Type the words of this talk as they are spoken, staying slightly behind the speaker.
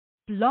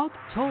Blog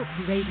Talk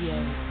Radio.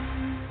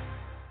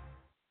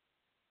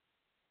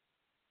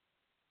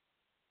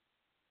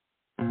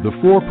 The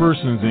Four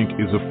Persons, Inc.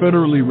 is a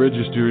federally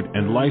registered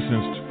and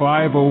licensed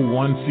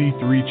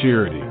 501c3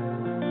 charity.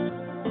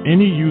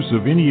 Any use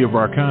of any of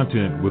our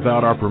content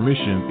without our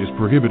permission is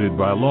prohibited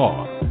by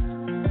law.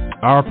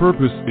 Our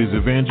purpose is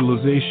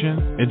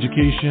evangelization,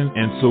 education,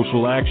 and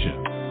social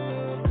action.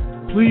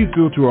 Please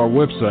go to our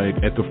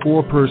website at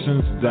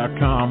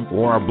thefourpersons.com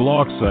or our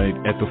blog site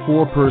at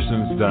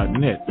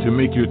thefourpersons.net to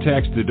make your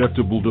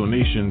tax-deductible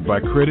donation by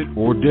credit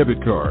or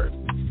debit card.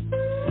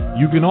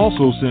 You can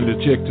also send a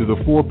check to the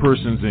Four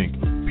Persons, Inc.,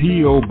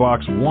 P.O.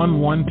 Box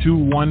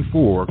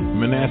 11214,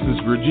 Manassas,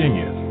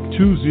 Virginia,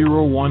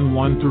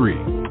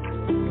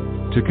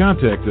 20113. To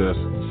contact us,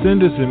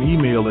 send us an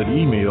email at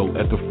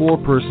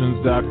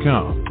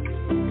email@thefourpersons.com.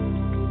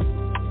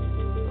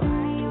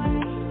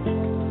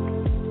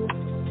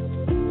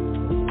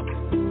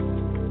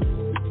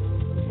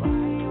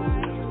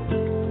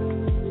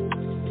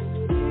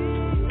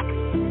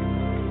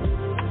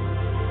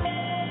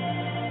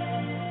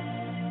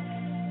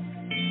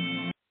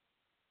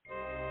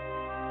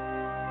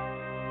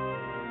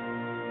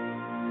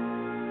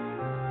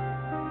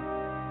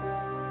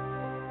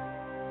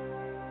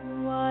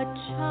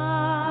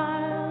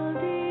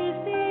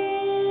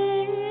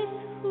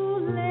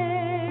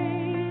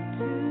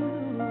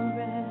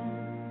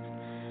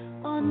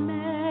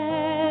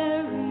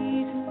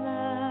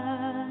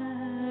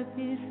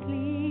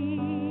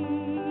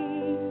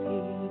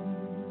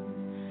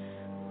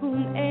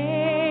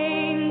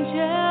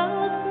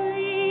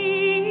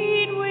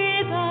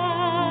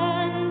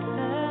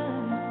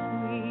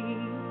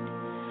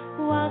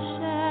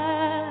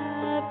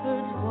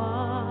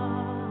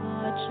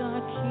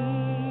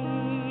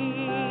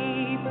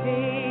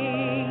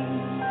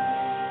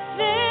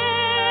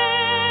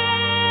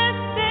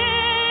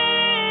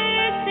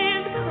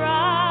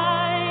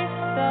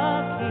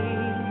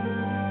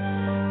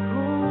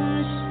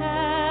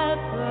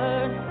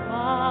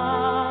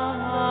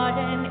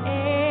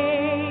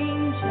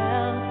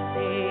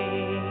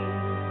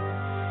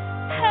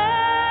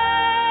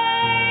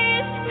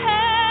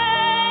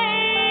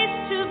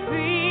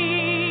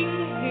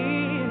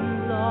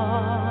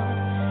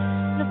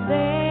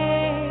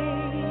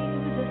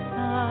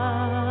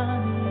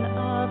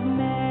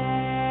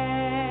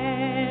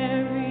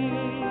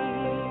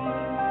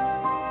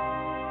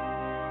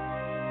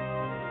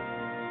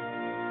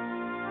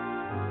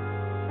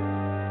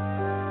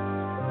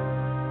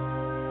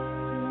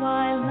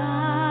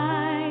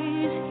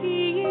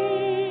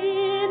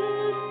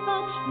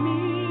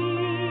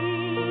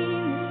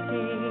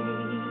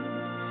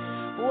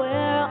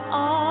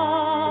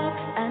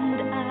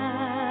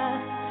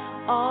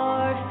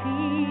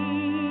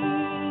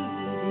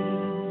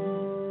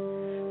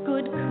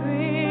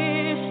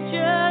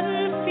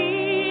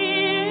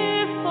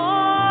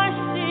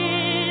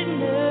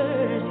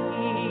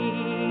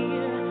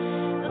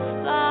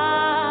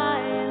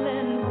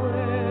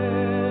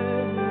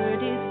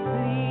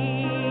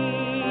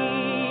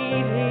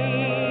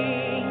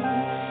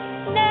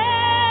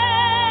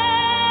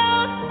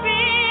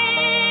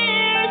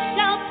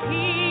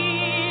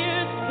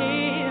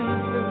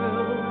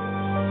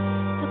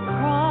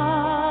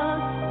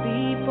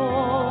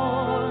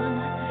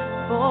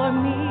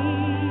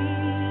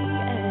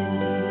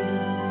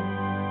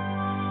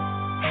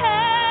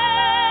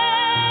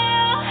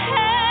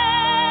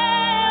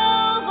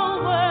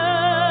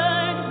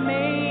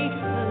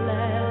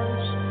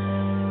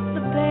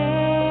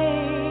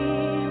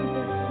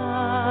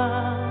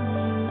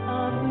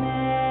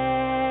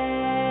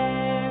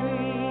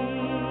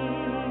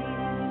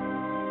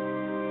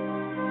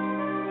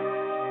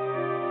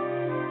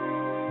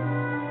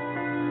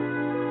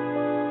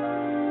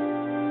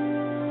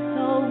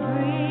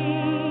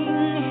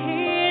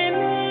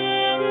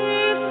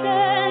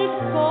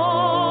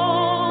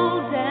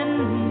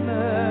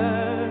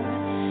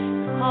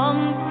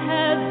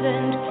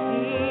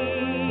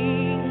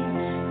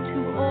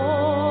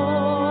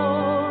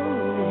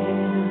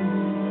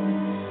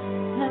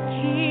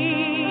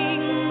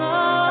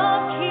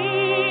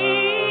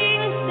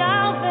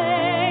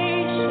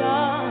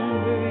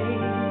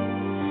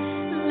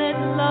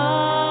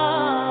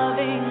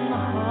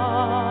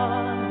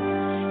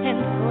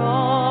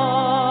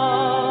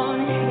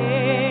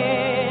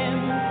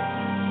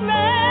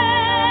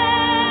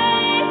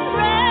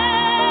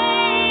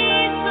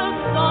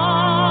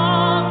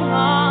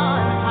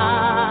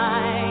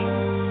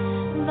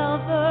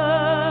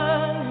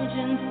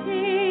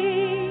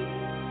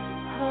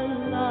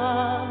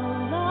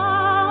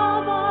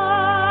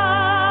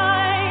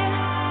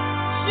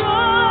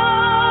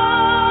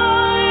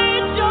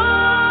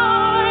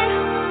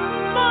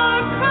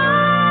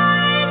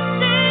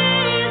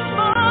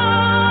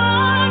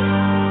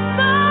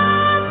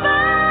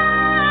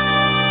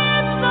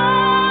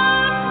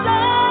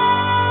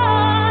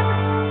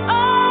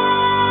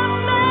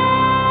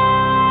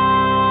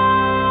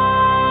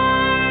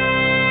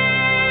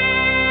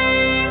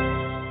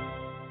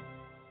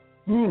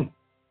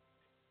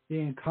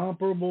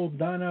 incomparable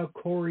Donna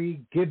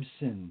Corey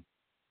Gibson,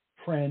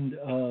 friend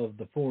of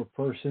the Four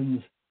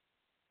Persons,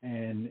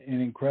 and an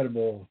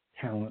incredible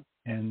talent.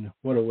 And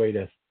what a way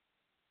to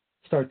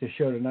start the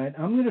show tonight.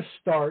 I'm going to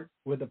start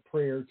with a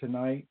prayer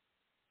tonight,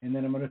 and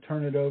then I'm going to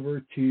turn it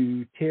over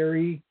to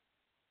Terry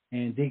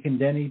and Deacon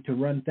Denny to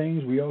run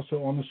things. We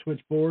also, on the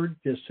switchboard,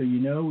 just so you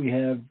know, we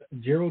have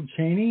Gerald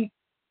Cheney,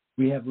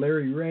 we have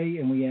Larry Ray,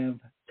 and we have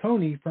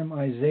Tony from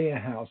Isaiah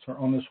House are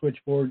on the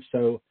switchboard.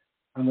 So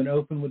I'm going to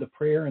open with a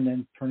prayer and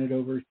then turn it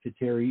over to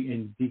Terry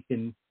and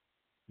Deacon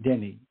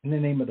Denny. In the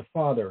name of the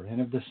Father,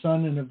 and of the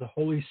Son, and of the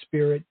Holy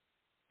Spirit,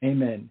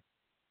 amen.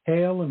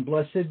 Hail and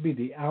blessed be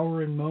the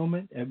hour and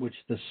moment at which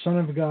the Son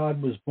of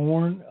God was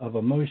born of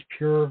a most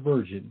pure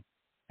virgin,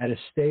 at a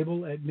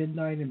stable at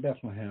midnight in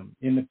Bethlehem,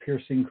 in the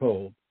piercing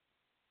cold.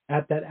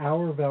 At that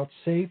hour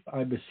vouchsafe,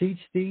 I beseech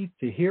thee,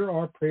 to hear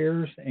our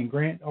prayers and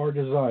grant our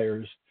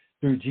desires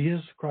through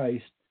Jesus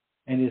Christ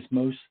and his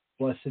most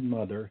blessed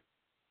Mother.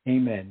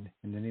 Amen.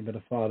 In the name of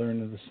the Father,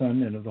 and of the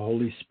Son, and of the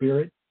Holy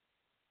Spirit.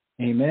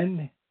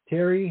 Amen.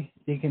 Terry,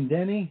 Deacon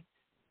Denny,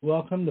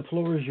 welcome. The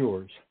floor is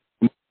yours.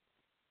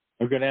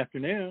 Well, good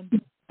afternoon.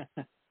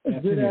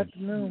 Good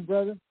afternoon,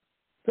 brother.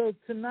 So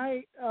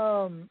tonight,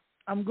 I'm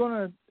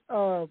going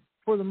to,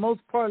 for the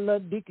most part,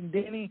 let Deacon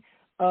Denny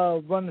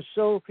run the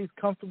show if he's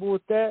comfortable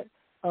with that.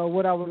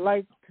 What I would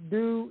like to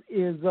do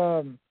is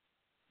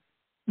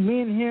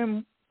me and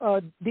him,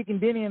 Deacon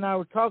Denny and I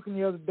were talking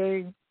the other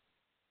day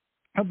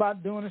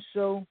about doing a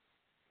show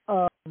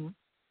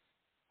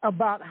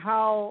about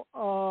how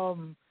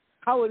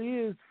it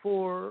is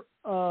for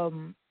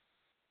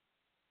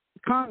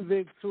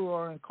convicts who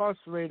are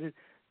incarcerated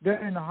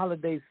during the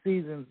holiday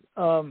seasons.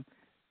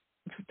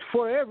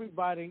 For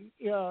everybody,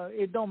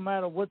 it don't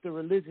matter what the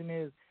religion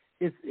is.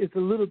 It's a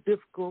little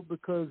difficult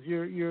because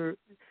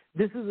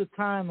this is a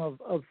time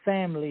of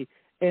family,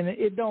 and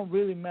it don't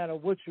really matter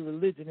what your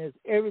religion is.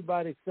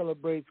 Everybody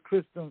celebrates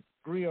Christmas,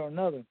 degree or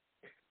another.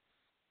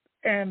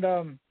 And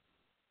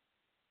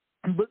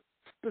but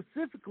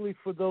specifically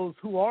for those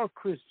who are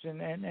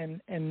Christian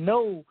and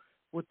know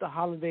what the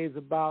holiday is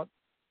about,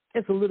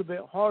 it's a little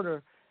bit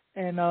harder.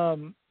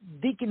 And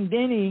Deacon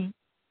Denny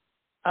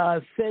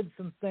said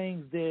some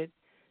things that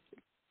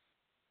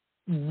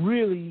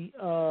really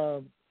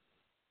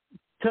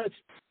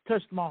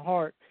touched my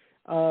heart.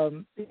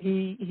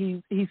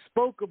 He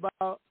spoke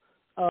about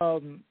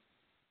the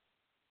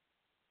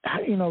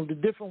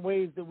different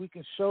ways that we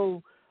can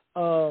show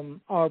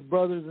our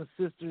brothers and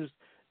sisters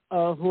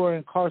who are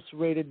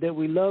incarcerated that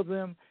we love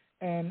them,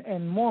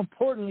 and more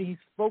importantly, he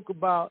spoke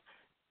about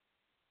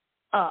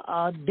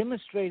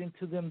demonstrating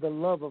to them the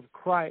love of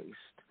Christ.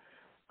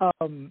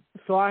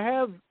 So I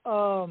have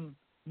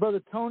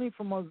Brother Tony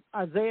from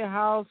Isaiah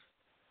House.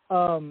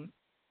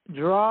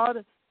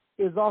 Gerard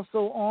is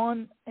also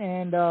on,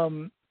 and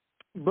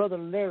Brother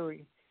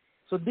Larry.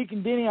 So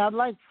Deacon Denny, I'd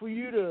like for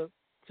you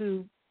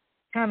to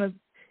kind of,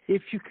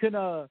 if you could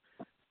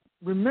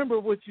remember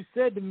what you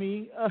said to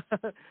me,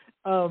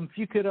 if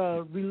you could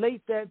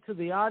relate that to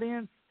the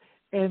audience,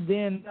 and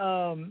then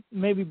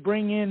maybe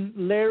bring in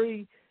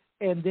Larry,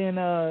 and then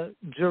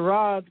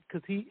Gerard,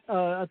 because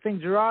I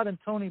think Gerard and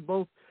Tony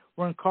both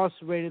were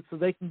incarcerated, so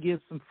they can give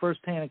some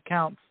firsthand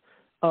accounts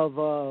of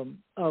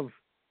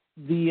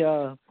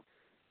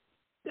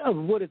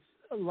what it's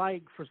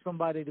like for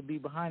somebody to be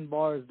behind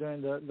bars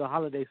during the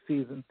holiday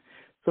season.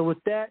 So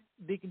with that,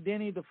 Deacon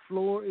Denny, the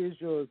floor is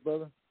yours,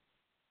 brother.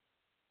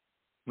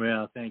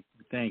 Well, thank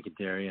you,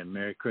 Terry, and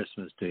Merry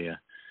Christmas to you.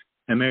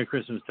 And Merry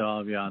Christmas to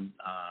all of you on,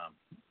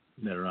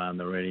 that are on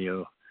the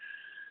radio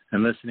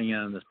and listening in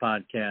on this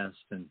podcast.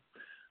 And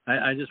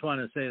I just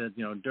want to say that,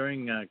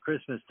 during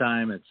Christmas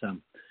time,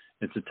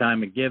 it's a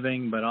time of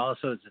giving, but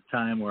also it's a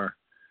time where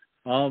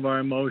all of our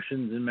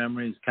emotions and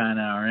memories kind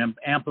of are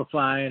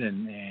amplified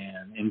and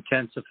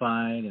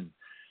intensified, and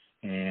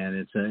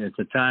it's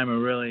a time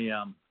of really,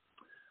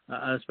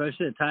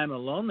 especially a time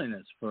of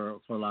loneliness for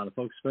a lot of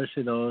folks,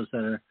 especially those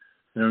that are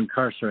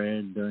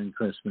incarcerated during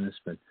Christmas.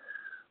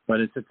 But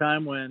it's a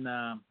time when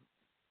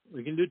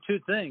we can do two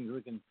things.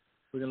 We can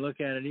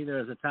look at it either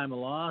as a time of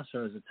loss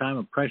or as a time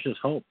of precious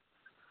hope.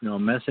 A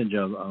message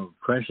of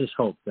precious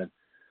hope, that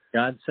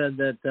God said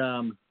that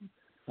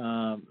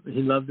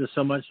he loved us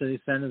so much that he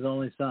sent his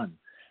only son.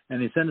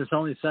 And he sent his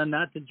only son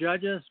not to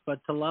judge us,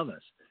 but to love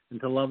us and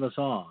to love us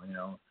all,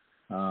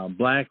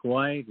 black,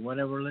 white,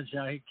 whatever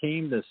religion. He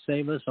came to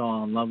save us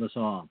all and love us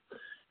all.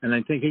 And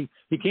I think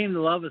he came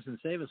to love us and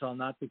save us all,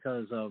 not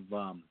because of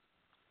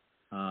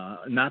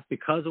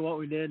what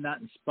we did,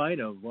 not in spite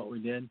of what we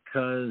did,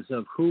 because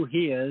of who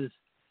he is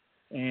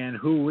and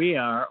who we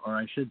are, or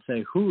I should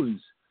say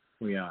whose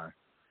we are.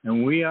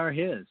 And we are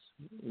his.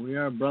 We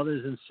are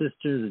brothers and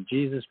sisters of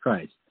Jesus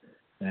Christ.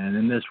 And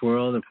in this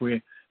world,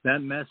 that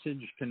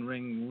message can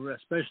ring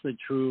especially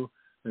true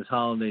this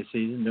holiday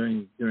season,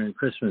 during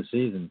Christmas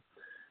season.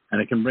 And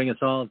it can bring us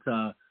all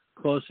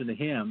closer to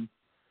him.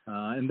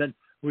 And then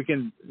we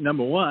can,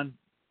 number one,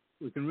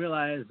 we can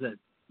realize that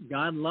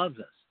God loves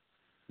us.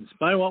 In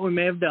spite of what we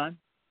may have done,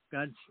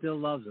 God still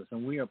loves us.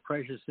 And we are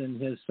precious in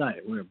his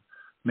sight. We're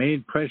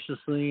made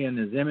preciously in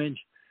his image,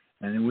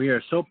 and we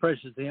are so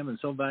precious to him and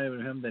so valuable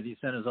to him that he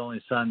sent his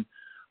only son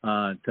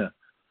to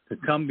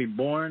come be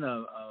born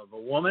of a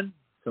woman,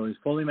 so he's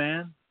fully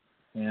man,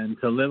 and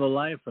to live a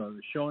life of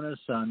showing us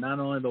not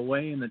only the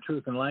way and the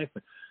truth and life,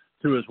 but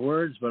through his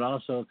words, but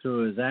also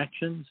through his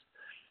actions.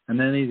 And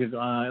then he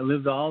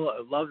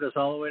loved us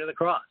all the way to the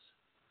cross,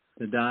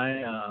 to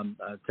die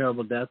a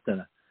terrible death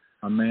that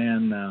a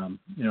man,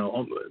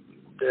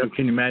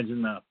 can you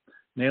imagine the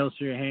nails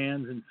to your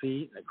hands and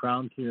feet, a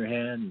crown to your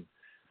head, and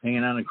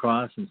hanging on a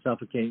cross and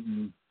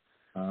suffocating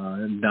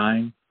and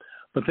dying.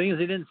 But the thing is,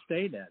 he didn't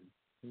stay dead.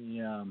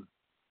 He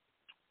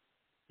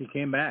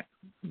came back.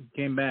 He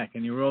came back,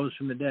 and he rose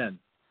from the dead.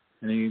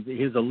 And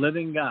he's a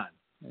living God,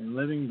 a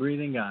living,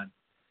 breathing God.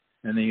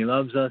 And he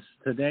loves us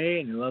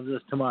today, and he loves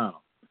us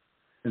tomorrow.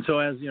 And so,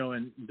 as you know,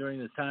 during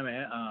this time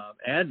of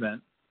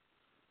Advent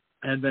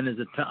is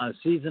a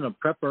season of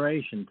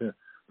preparation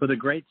for the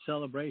great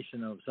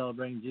celebration of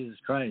celebrating Jesus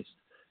Christ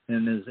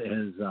and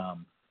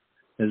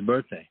his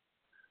birthday.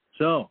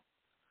 So,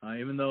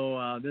 even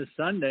though this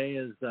Sunday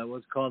is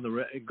what's called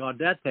the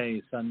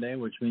Gaudete Sunday,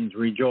 which means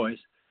rejoice,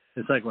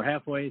 it's like we're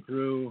halfway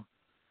through.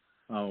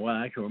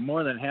 Actually, we're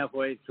more than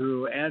halfway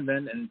through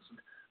Advent, and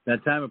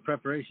that time of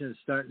preparation is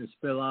starting to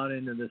spill out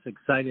into this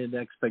excited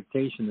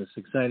expectation, this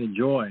excited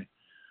joy.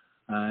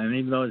 And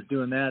even though it's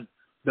doing that,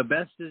 the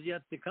best is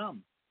yet to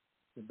come.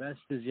 The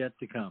best is yet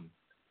to come.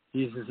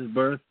 Jesus'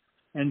 birth,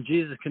 and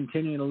Jesus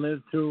continuing to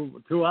live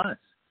through us,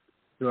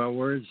 through our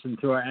words and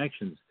through our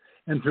actions,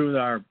 and through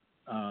our,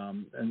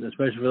 and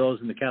especially for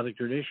those in the Catholic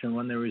tradition,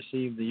 when they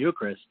receive the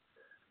Eucharist,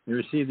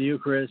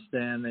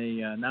 and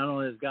they not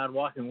only is God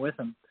walking with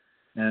them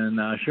and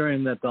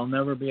assuring that they'll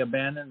never be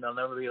abandoned, they'll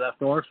never be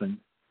left orphaned,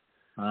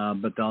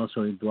 but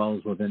also He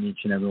dwells within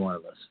each and every one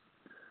of us.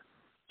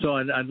 So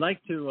I'd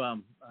like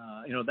to,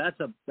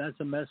 that's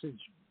a message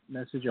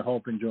of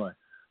hope and joy.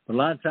 But a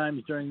lot of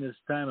times during this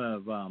time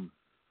of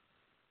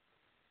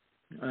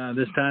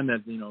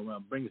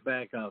brings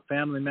back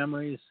family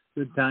memories,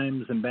 good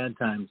times and bad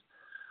times,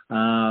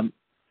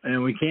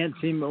 and we can't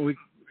it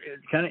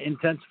kind of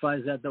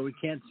intensifies that, though we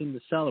can't seem to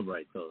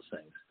celebrate those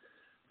things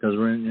because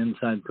we're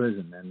inside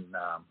prison. And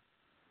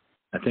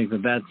I think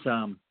that's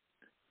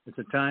it's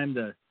a time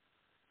to,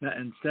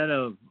 instead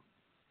of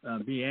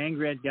be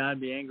angry at God,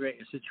 be angry at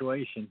your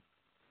situation,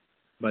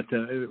 but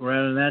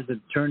rather than that, to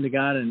turn to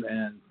God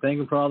and thank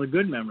Him for all the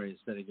good memories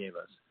that He gave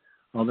us,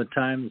 all the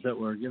times that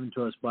were given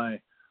to us by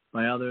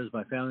others,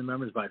 by family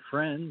members, by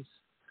friends,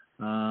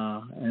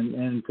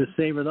 and to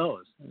savor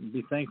those and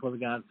be thankful to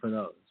God for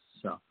those.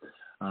 So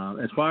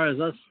as far as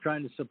us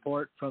trying to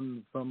support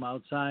from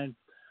outside,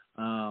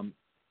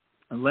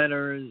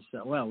 letters,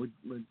 we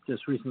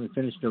just recently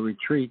finished a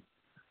retreat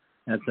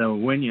at the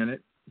WIN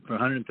unit for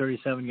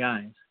 137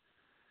 guys.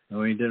 And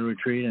we did a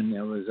retreat, and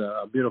it was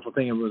a beautiful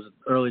thing. It was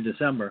early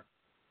December.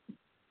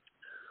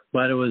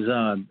 But it was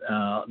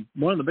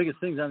one of the biggest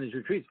things on these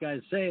retreats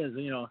guys say is,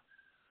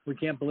 we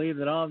can't believe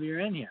that all of you are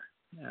in here.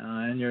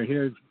 And you're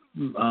here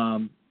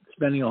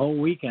spending a whole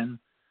weekend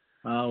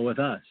with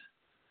us.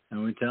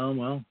 And we tell them,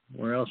 well,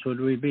 where else would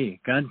we be?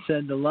 God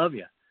said to love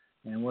you,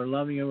 and we're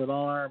loving you with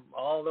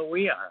all that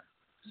we are.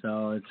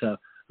 So it's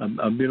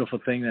a beautiful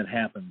thing that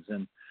happens.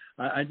 And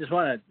I just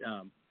want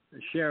to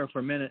share for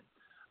a minute.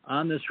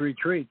 On this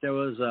retreat, there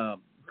was a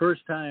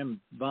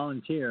first-time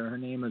volunteer. Her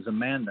name is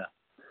Amanda,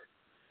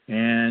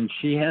 and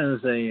she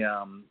has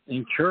a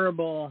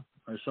incurable,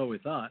 or so we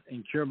thought,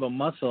 incurable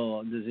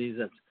muscle disease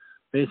that's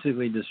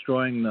basically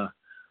destroying the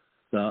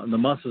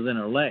muscles in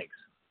her legs.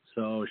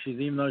 So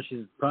even though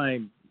she's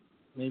probably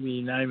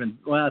maybe not even,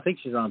 I think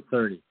she's on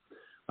 30.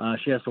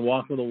 She has to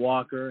walk with a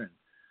walker, and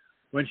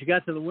when she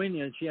got to the WIN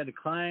unit, she had to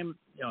climb,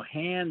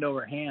 hand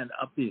over hand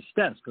up these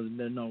steps because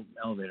there's no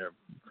elevator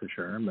for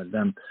sure.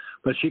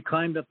 But she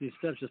climbed up these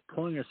steps, just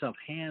pulling herself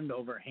hand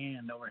over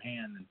hand over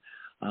hand.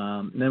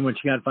 And then when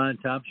she got to the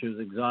top, she was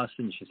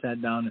exhausted, and she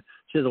sat down. And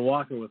she has a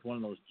walker with one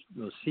of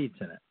those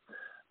seats in it.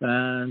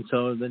 And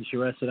so then she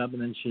rested up,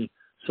 and then she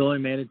slowly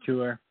made it to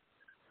her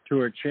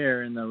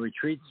chair in the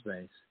retreat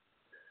space.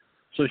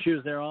 So she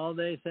was there all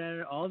day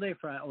Saturday, all day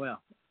Friday.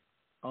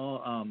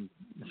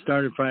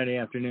 Started Friday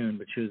afternoon,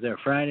 but she was there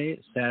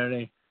Friday,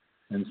 Saturday,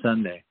 and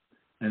Sunday.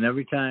 And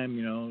every time,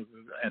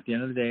 at the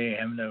end of the day,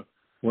 having to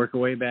work her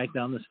way back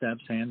down the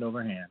steps, hand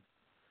over hand.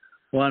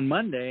 Well, on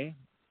Monday,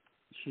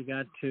 she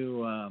got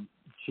to,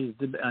 she's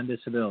on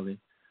disability.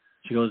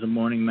 She goes to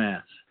morning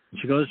mass.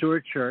 She goes to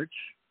her church,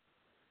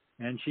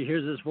 and she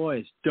hears this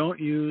voice, don't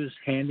use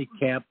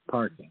handicap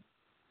parking.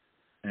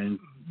 And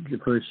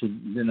at first she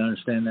didn't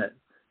understand that.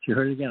 She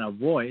heard again a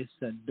voice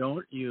that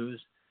don't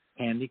use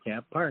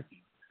handicap parking.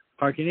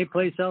 Park any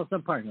place else in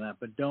the parking lot,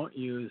 but don't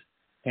use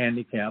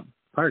handicap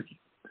parking.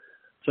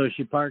 So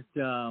she parked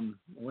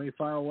way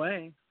far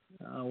away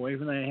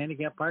from the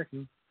handicap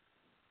parking,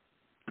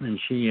 and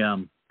she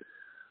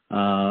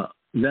then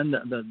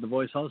the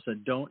voice also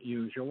said, "Don't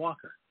use your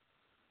walker."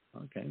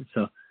 Okay,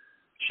 so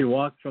she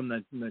walked from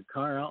the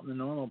car out in the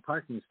normal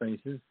parking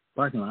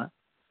lot,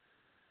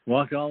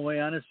 walked all the way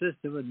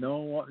unassisted with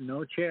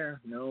no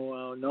chair,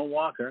 no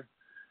walker,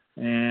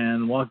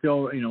 and walked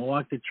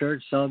to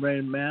church,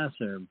 celebrated Mass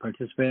or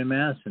participated in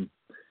Mass,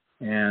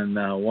 and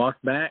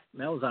walked back.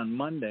 That was on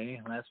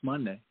last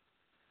Monday,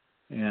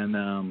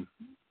 and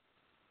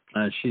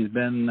she's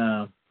been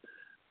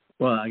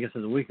I guess it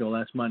was a week ago,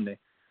 last Monday,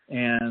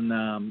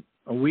 and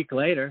a week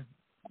later,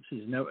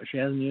 she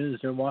hasn't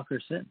used her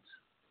walker since.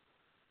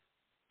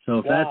 So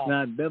if that's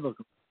not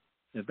biblical,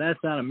 if that's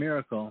not a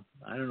miracle,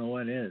 I don't know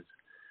what is.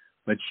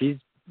 But she's,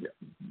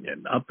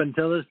 up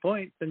until this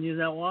point, been using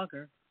that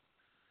walker.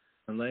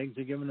 Her legs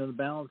are giving her the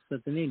balance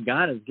that they need.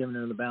 God has given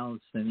her the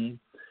balance they need.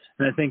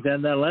 And I think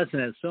that lesson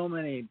has so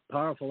many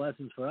powerful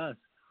lessons for us.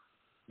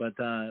 But,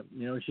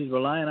 she's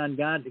relying on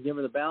God to give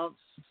her the balance.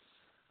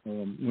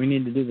 We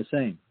need to do the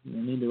same. We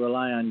need to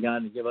rely on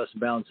God to give us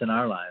balance in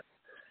our lives,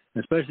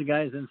 especially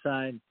guys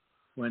inside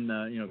when,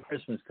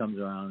 Christmas comes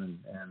around and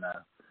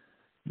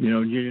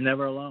you're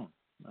never alone.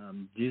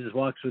 Jesus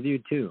walks with you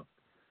too.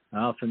 I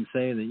often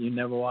say that you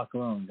never walk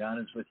alone. God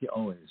is with you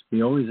always.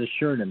 Be always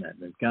assured in that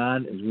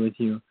God is with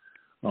you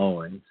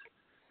always.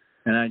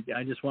 And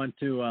I just want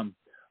to, I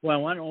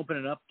want to open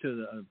it up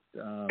to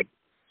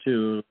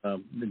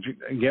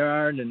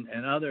Gerard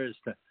and others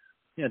to,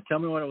 tell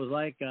me what it was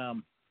like.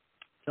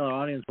 Tell our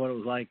audience what it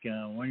was like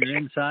when you're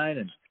inside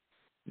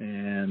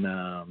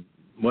and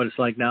what it's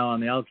like now on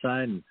the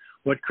outside, and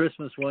what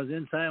Christmas was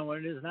inside and what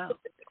it is now.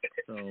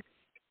 So,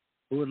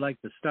 who would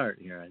like to start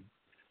here?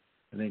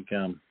 I think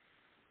Gerard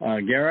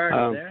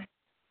is there.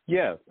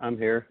 Yeah, I'm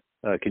here.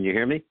 Can you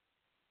hear me?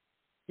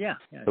 Yeah.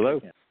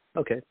 Hello.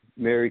 Okay.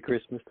 Merry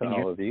Christmas to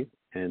all of you,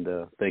 and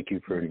thank you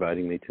for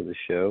inviting me to the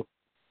show.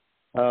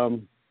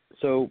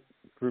 So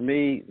for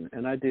me,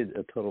 and I did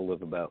a total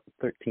of about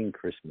 13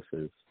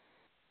 Christmases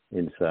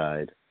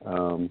inside.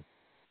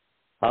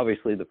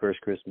 Obviously, the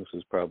first Christmas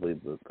was probably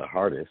the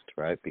hardest,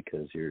 right?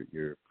 Because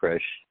you're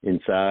fresh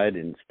inside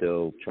and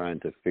still trying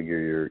to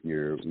figure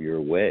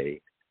your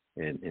way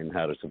and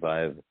how to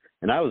survive.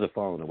 And I was a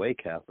fallen away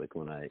Catholic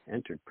when I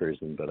entered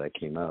prison, but I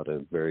came out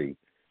a very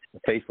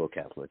faithful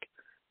Catholic.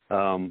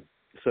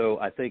 So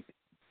I think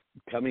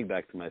coming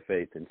back to my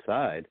faith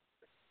inside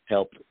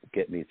helped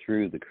get me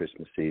through the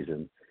Christmas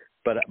season.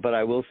 But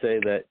I will say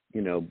that,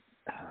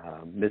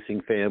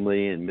 missing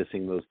family and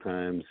missing those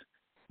times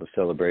of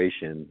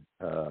celebration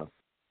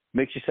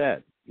makes you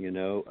sad,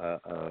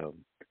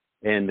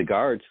 and the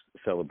guards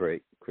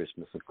celebrate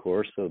Christmas, of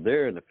course, so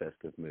they're in a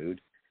festive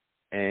mood.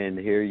 And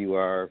here you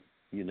are,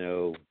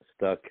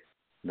 stuck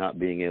not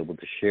being able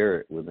to share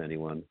it with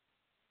anyone.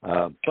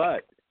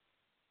 But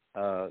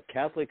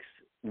Catholics,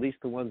 at least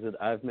the ones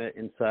that I've met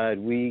inside,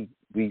 we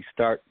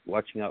start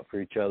watching out for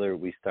each other.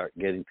 We start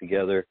getting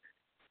together,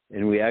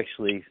 and we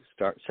actually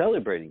start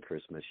celebrating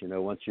Christmas.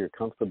 Once you're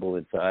comfortable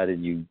inside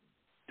and you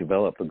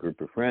develop a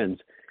group of friends,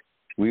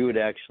 we would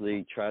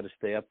actually try to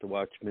stay up to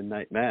watch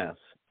midnight mass,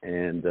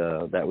 and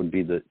that would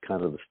be the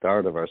kind of the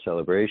start of our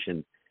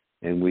celebration.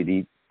 And we'd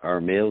eat our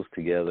meals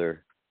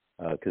together,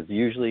 because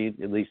usually,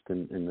 at least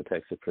in the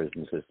Texas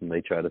prison system,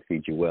 they try to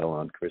feed you well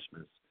on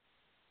Christmas.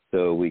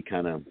 So we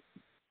kind of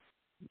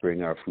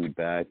bring our food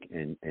back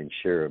and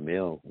share a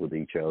meal with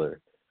each other.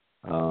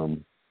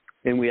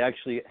 And we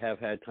actually have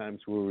had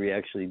times where we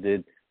actually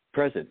did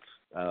presents.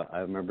 I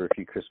remember a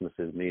few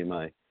Christmases, me and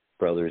my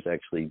brothers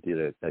actually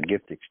did a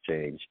gift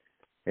exchange.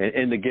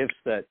 And the gifts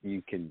that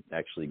you can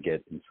actually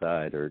get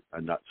inside are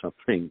not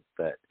something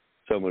that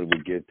someone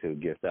would give to a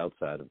gift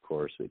outside, of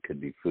course. It could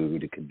be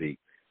food. It could be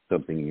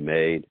something you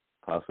made,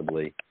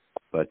 possibly.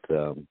 But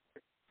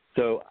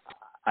so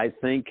I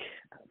think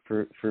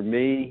for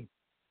me,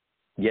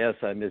 yes,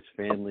 I miss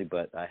family,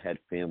 but I had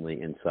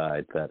family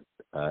inside that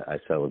I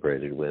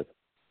celebrated with.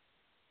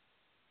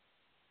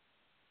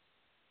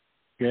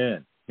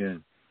 Good.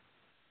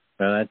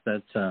 Well,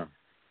 that's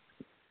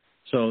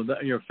so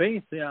your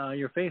faith is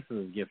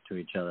a gift to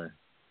each other,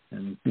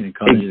 and it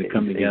causes you to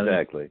come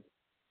together.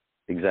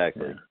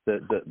 Exactly. Yeah.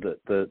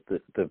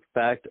 The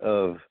fact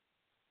of,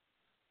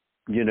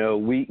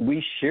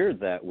 we shared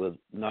that with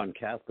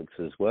non-Catholics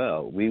as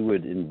well. We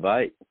would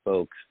invite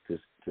folks to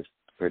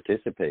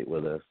participate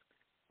with us.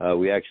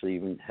 We actually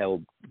even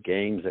held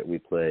games that we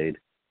played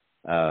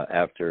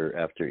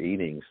after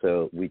eating.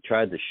 So we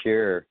tried to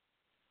share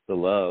the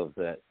love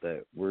that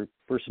we're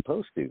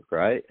supposed to,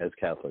 right, as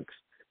Catholics.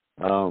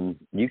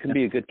 You can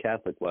be a good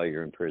Catholic while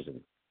you're in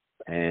prison,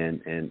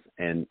 and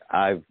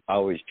I've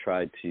always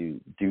tried to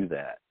do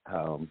that.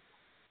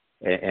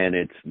 And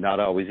it's not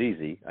always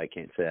easy. I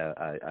can't say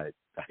I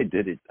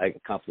did it. I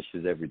accomplished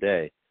it every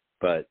day.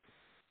 But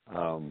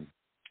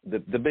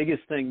the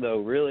biggest thing, though,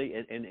 really,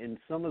 and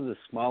some of the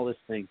smallest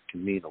things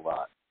can mean a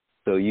lot.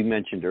 So you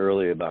mentioned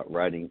earlier about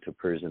writing to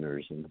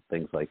prisoners and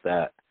things like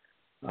that.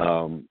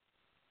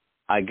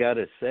 I got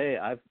to say,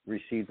 I've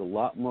received a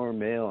lot more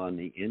mail on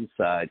the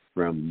inside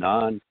from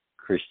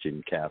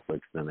non-Christian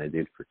Catholics than I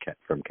did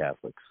from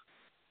Catholics.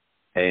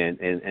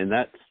 And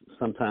that's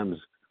sometimes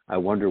I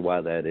wonder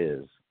why that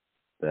is,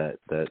 that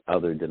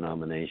other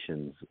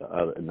denominations,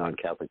 other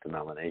non-Catholic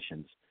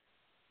denominations,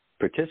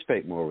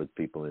 participate more with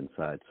people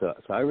inside. So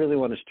I really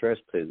want to stress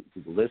to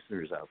the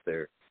listeners out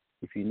there,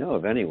 if you know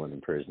of anyone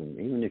in prison,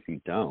 even if you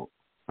don't,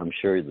 I'm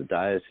sure the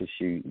diocese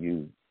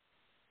you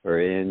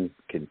are in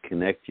can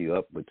connect you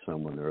up with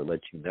someone or let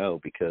you know,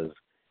 because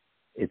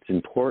it's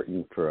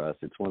important for us.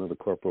 It's one of the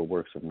corporal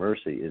works of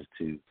mercy is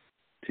to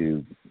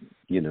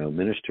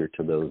minister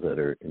to those that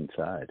are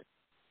inside.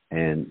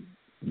 And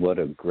what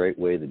a great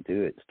way to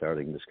do it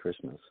starting this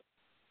Christmas.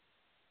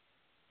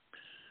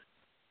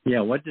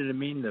 Yeah, what did it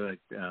mean to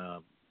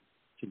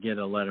get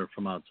a letter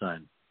from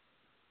outside?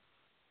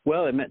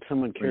 Well, it meant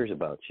someone cares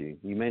about you.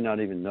 You may not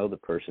even know the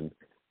person.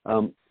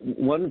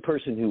 One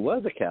person who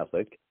was a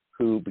Catholic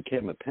who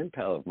became a pen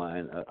pal of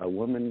mine, a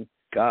woman,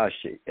 gosh,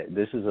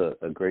 this is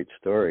a great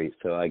story.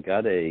 So I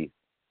got a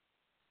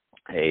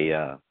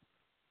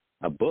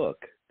book.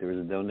 There was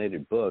a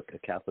donated book, a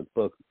Catholic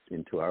book,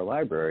 into our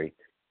library,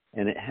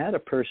 and it had a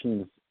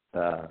person's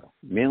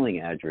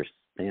mailing address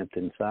stamped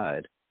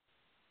inside.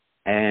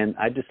 And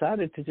I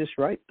decided to just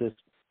write this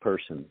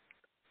person.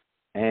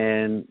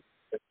 And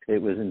it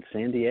was in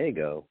San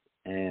Diego.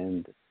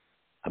 And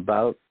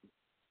about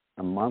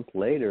a month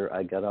later,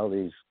 I got all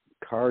these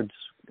cards,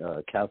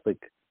 Catholic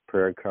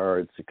prayer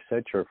cards,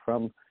 etc.,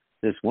 from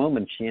this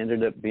woman. She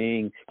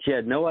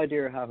had no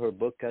idea how her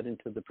book got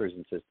into the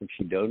prison system.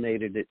 She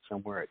donated it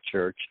somewhere at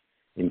church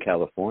in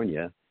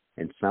California,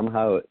 and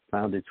somehow it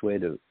found its way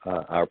to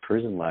our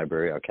prison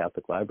library, our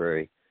Catholic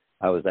library.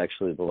 I was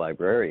actually the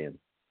librarian.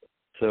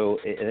 So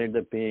it ended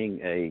up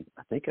being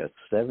I think a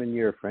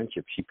 7-year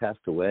friendship. She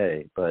passed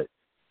away, but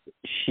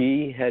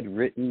she had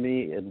written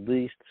me at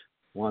least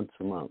once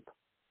a month.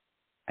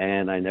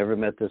 And I never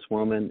met this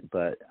woman,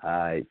 but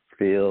I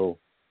feel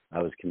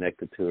I was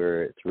connected to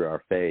her through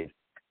our faith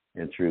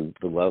and through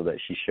the love that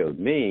she showed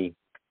me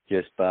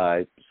just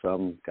by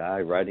some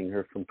guy writing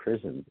her from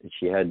prison. And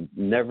she had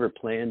never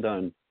planned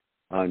on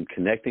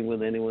connecting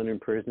with anyone in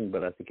prison,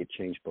 but I think it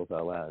changed both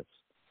our lives.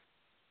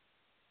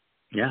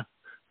 Yeah,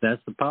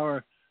 that's the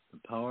power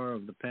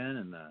of the pen.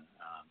 And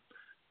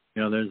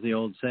there's the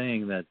old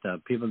saying that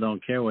people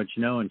don't care what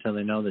you know until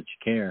they know that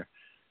you care.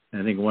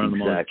 And I think one of the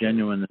most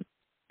genuine,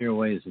 pure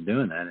ways of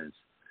doing that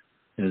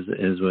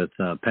is with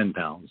pen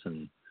pals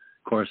and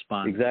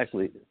correspondence.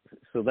 Exactly.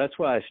 So that's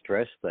why I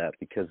stress that,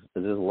 because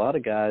there's a lot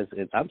of guys,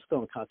 and I'm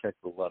still in contact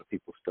with a lot of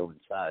people still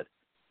inside.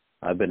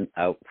 I've been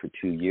out for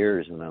 2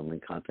 years, and I'm in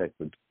contact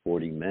with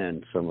 40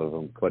 men. Some of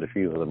them, quite a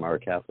few of them, are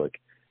Catholic.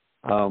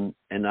 And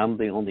I'm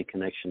the only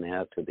connection they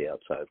have to the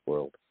outside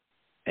world.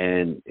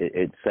 And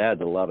it's sad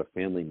that a lot of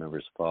family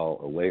members fall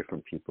away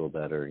from people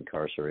that are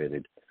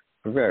incarcerated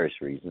for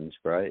various reasons,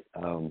 right?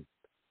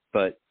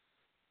 But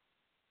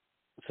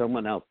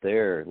someone out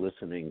there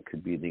listening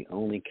could be the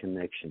only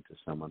connection to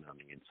someone on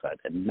the inside.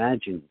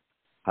 Imagine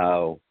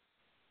how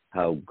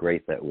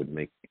great that would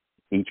make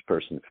each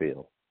person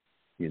feel,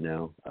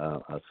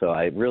 So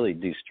I really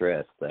do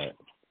stress that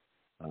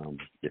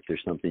if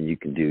there's something you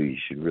can do, you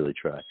should really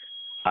try.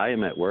 I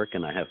am at work,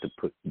 and I have to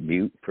put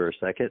mute for a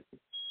second.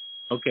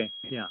 Okay,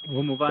 yeah.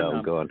 We'll move on. So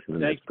I'll go on to the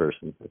next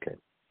person. Okay.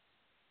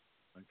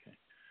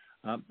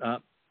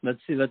 Let's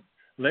see.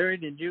 Larry,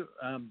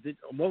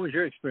 what was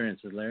your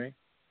experience with Larry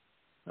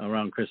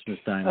around Christmas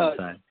time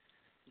inside?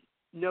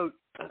 No,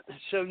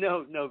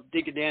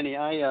 Deacon Danny,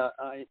 I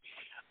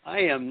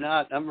am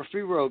not. I'm a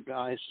free road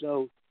guy,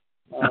 so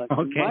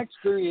okay. My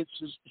experience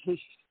is.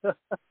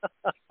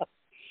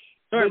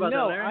 Sorry about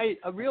that, Larry.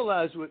 I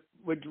realize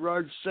what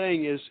Gerard's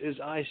saying is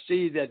I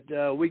see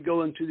that we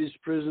go into these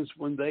prisons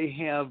when they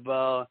have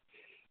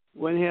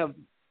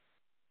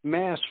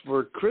mass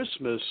for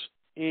Christmas,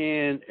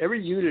 and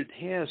every unit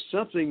has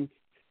something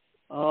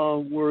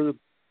where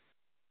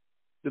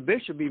the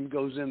bishop even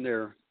goes in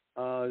there.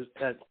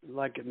 At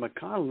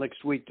McConnell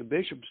next week, the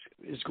bishop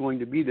is going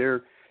to be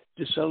there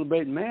to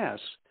celebrate Mass,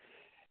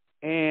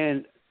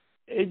 and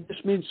it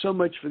just means so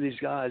much for these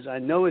guys. I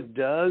know it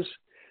does,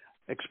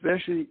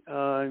 especially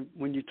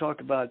when you talk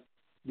about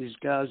these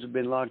guys have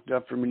been locked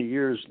up for many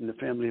years and the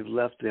family have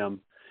left them.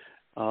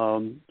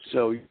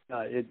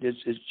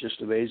 It's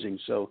just amazing.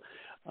 So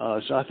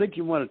I think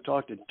you want to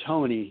talk to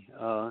Tony,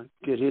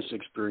 get his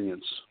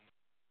experience.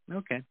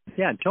 Okay.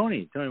 Yeah,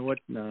 Tony, what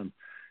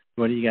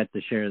do you got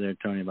to share there,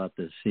 Tony, about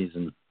this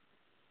season?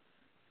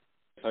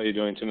 How are you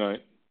doing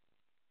tonight?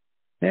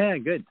 Yeah,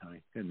 good,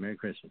 Tony. Good. Merry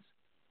Christmas.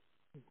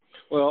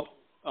 Well,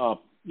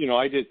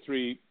 I did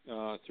three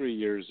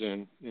years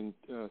in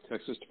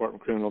Texas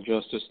Department of Criminal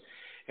Justice,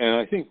 and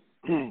I think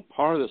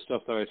part of the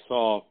stuff that I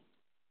saw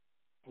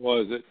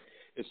was that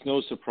it's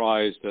no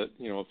surprise that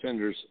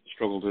offenders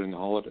struggle during the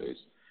holidays.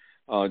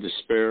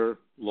 Despair,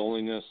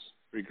 loneliness,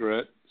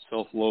 regret,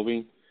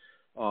 self-loathing.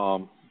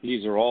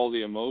 These are all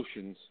the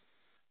emotions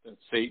that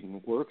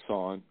Satan works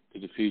on to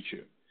defeat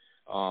you.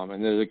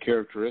 And they're the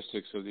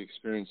characteristics of the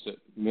experience that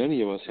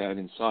many of us had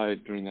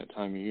inside during that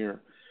time of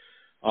year.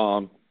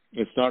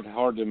 It's not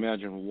hard to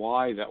imagine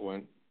why that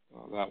went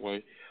that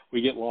way.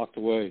 We get locked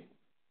away.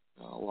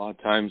 A lot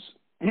of times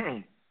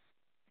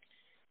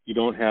you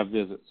don't have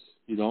visits.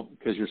 You don't,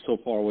 because you're so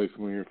far away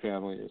from where your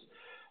family is.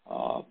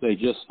 They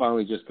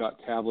finally just got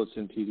tablets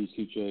in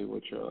TDCJ,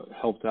 which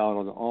helped out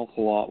an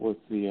awful lot with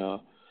the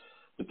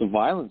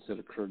violence that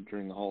occurred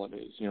during the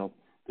holidays.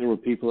 There were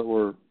people that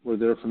were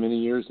there for many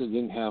years that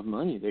didn't have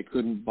money. They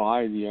couldn't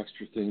buy the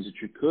extra things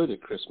that you could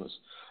at Christmas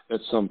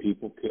that some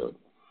people could.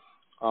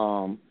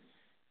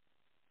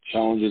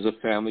 Challenges of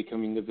family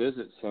coming to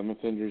visit. Some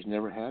offenders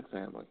never had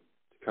family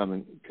to come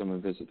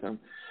and visit them.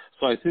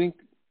 So I think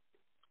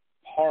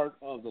part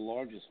of the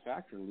largest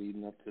factor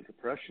leading up to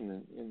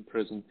depression in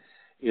prison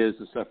is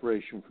the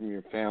separation from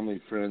your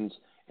family, friends,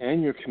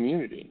 and your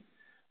community.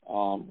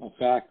 A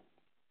fact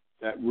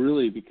that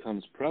really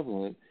becomes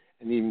prevalent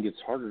and even gets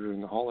harder during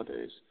the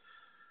holidays.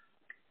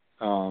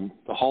 The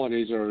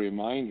holidays are a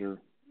reminder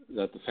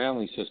that the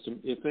family system,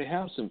 if they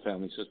have some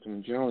family system,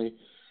 and generally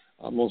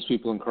most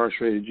people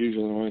incarcerated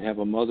usually only have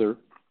a mother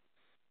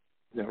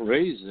that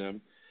raised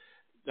them,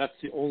 that's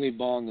the only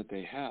bond that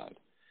they had.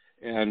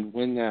 And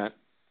when that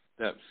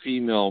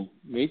female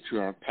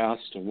matriarch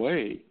passed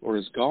away or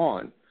is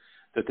gone,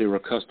 that they were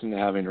accustomed to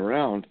having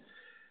around,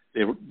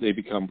 they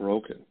become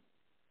broken.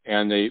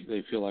 And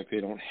they feel like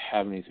they don't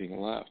have anything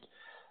left.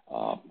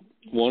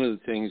 One of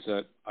the things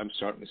that I'm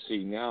starting to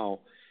see now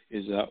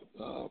is that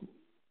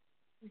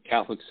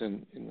Catholics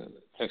in the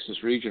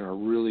Texas region are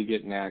really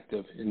getting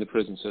active in the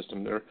prison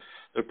system.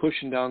 They're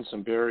pushing down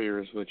some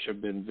barriers which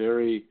have been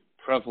very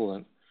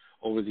prevalent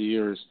over the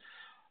years.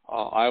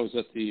 I was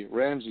at the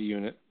Ramsey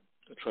unit,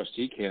 the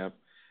trustee camp,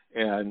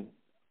 and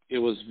it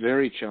was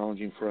very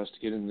challenging for us to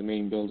get in the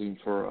main building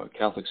for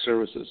Catholic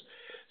services.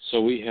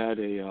 So we had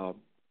a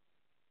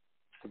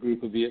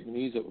group of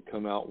Vietnamese that would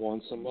come out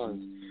once a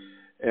month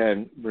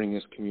and bring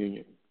us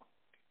communion.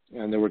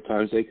 And there were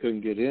times they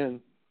couldn't get in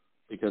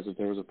because if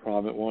there was a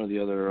problem at one of the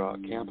other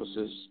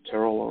campuses,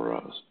 Terrell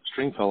or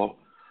Stringfellow,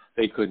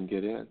 they couldn't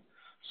get in.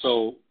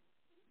 So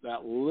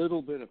that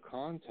little bit of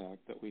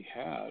contact that we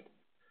had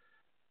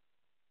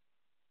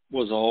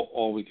was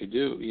all we could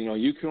do.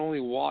 You can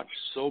only watch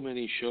so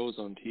many shows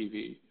on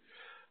TV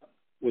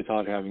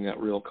without having that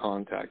real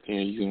contact.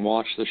 You can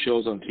watch the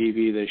shows on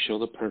TV, they show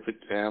the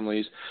perfect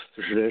families,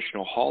 the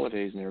traditional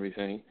holidays and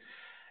everything.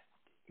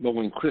 But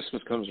when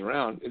Christmas comes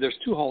around, there's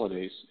 2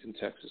 holidays in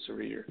Texas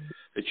every year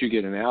that you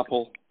get an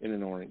apple and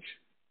an orange.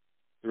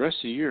 The rest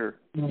of the year,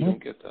 you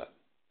don't get that.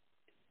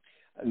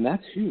 And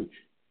that's huge.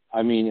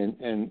 I mean,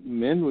 and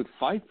men would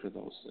fight for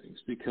those things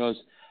because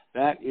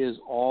that is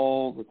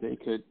all that they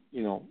could,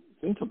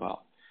 think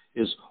about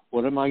is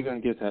what am I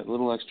going to get that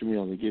little extra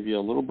meal? They give you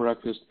a little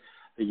breakfast.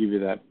 They give you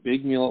that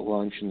big meal at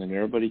lunch, and then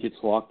everybody gets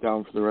locked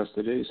down for the rest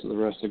of the day so the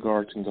rest of the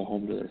guards can go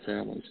home to their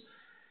families.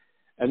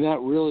 And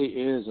that really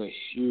is a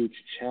huge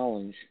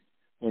challenge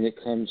when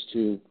it comes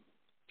to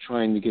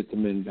trying to get the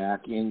men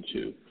back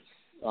into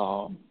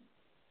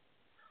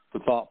the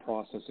thought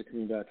process of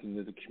coming back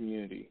into the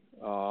community.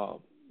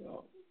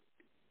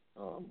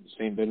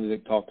 St.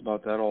 Benedict talked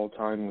about that all the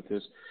time with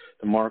the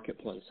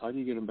marketplace. How do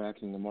you get them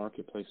back in the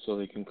marketplace so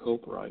they can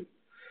cope right?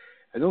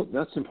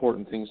 That's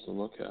important things to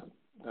look at.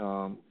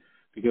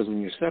 Because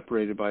when you're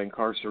separated by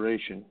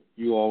incarceration,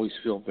 you always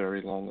feel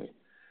very lonely.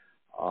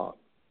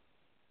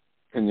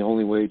 And the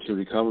only way to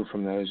recover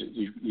from that is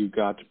you've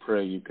got to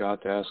pray. You've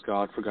got to ask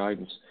God for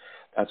guidance.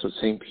 That's what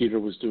St. Peter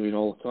was doing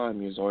all the time.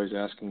 He was always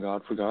asking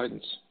God for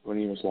guidance when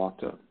he was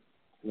locked up.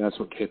 And that's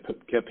what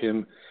kept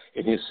him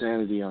in his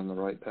sanity on the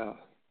right path.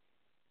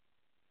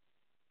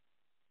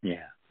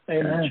 Yeah.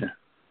 Amen. Gotcha.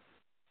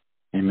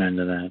 Amen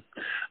to that.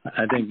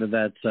 I think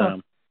that's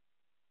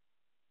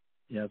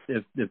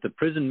if the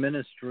prison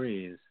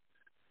ministries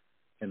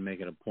can make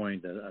it a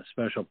point, a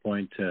special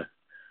point to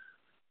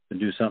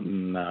do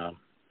something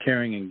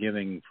caring and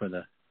giving for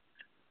the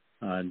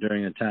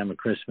during the time of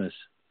Christmas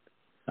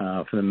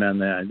for the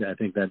men, I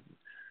think that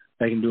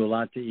they can do a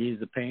lot to ease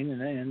the pain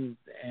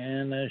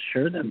and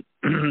assure them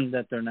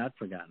that they're not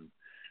forgotten,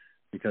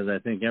 because I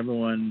think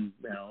everyone,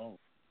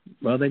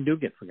 they do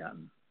get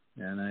forgotten,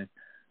 and I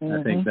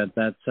think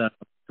that's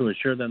to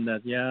assure them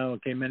that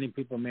many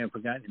people may have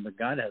forgotten you, but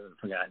God hasn't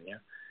forgotten you,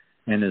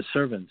 and His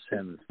servants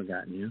haven't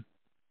forgotten you,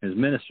 His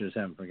ministers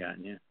haven't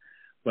forgotten you.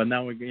 But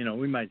now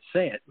we might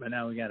say it, but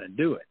now we got to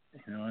do it,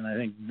 And I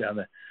think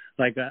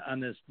on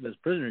this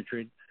prison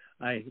retreat,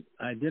 I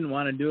didn't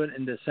want to do it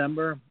in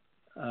December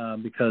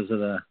because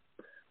of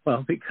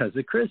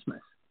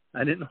Christmas.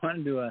 I didn't want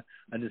to do a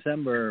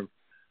December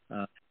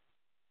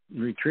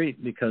retreat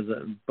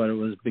but it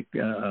was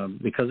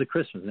because of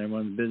Christmas, and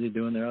everyone was busy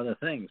doing their other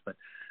things.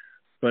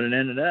 But it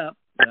ended up,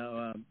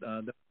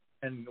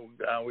 and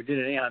we did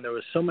it anyhow. There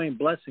were so many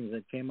blessings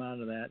that came out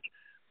of that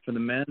for the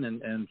men,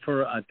 and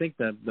for I think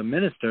that the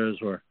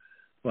ministers were,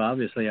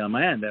 obviously on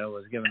my end, I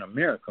was given a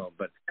miracle,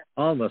 but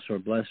all of us were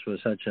blessed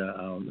with such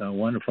a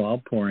wonderful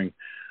outpouring.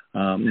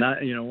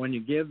 When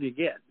you give, you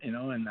get, and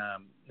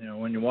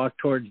when you walk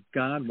towards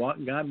God,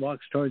 God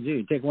walks towards you.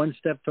 You take one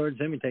step towards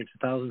Him, He takes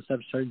 1,000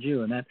 steps towards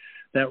you, and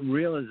that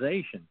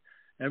realization,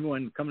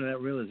 everyone coming to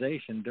that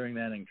realization during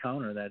that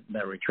encounter,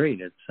 that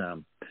retreat, it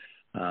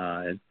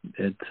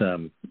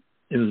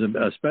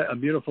was a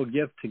beautiful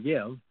gift to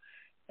give.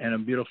 a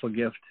beautiful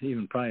gift,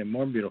 even probably a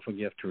more beautiful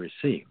gift to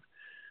receive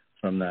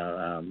from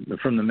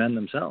the men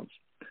themselves.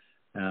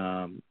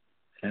 And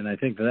I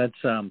think that's.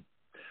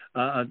 I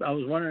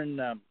was wondering,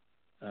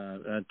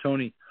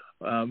 Tony,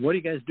 what do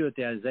you guys do at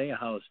the Isaiah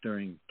House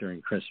during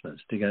Christmas?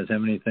 Do you guys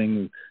have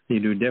anything you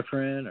do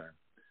different, or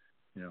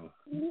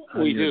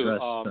how we do you do.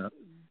 address,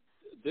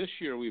 this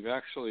year we've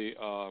actually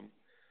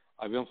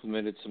I've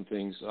implemented some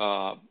things.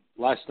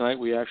 Last night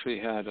we actually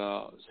had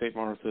St.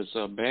 Martha's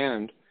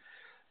band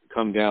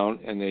come down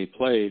and they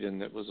played,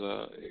 and it was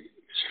a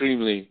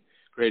extremely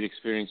great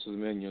experience for the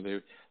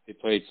men. They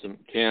played some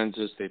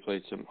Kansas, they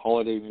played some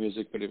holiday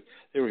music, but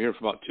they were here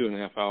for about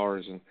 2.5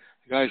 hours, and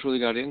the guys really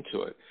got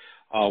into it.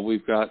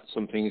 We've got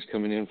some things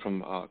coming in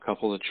from a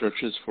couple of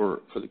churches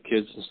for the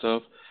kids and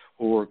stuff.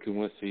 We're working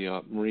with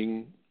the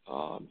Marine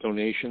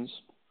donations.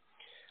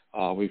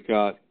 We've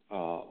got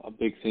a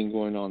big thing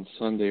going on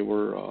Sunday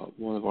where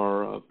one of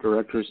our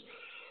directors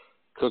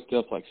cooked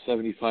up like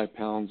 75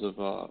 pounds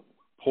of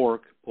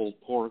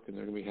pulled pork, and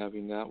they're going to be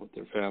having that with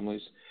their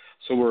families.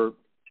 So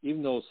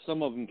even though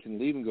some of them can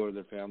leave and go to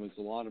their families,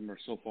 a lot of them are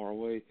so far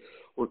away,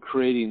 we're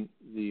creating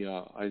the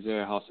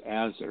Isaiah House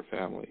as their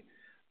family.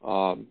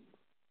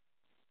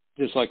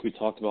 Just like we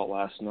talked about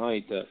last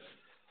night, that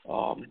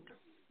we're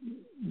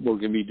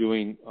going to be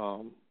doing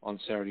on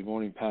Saturday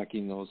morning,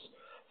 packing those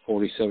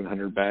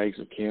 4,700 bags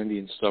of candy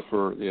and stuff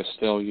for the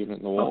Estelle unit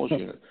and the Walls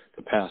unit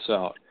to pass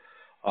out.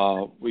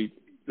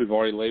 We've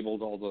already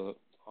labeled all the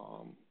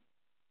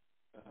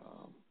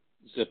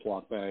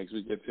Ziploc bags.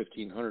 We did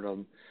 1,500 of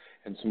them,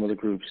 and some other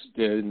groups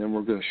did, and then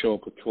we're going to show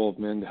up with 12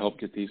 men to help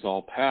get these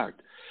all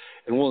packed.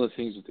 And one of the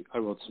things that I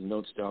wrote some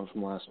notes down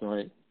from last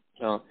night.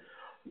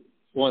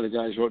 One of the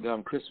guys wrote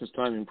down, Christmas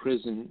time in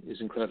prison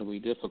is incredibly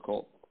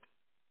difficult.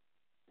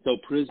 Though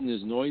prison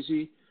is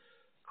noisy,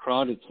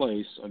 crowded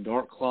place, a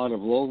dark cloud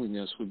of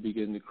loneliness would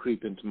begin to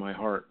creep into my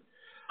heart.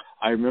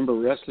 I remember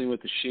wrestling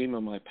with the shame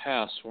of my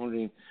past,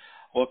 wondering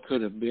what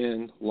could have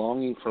been,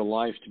 longing for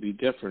life to be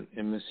different,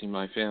 and missing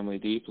my family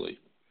deeply.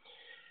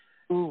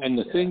 And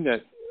the thing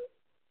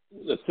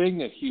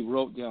that he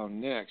wrote down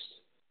next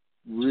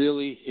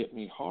really hit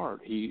me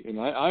hard.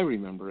 I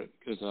remember it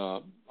because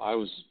I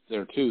was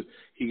there too.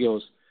 He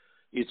goes,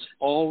 "It's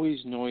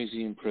always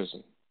noisy in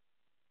prison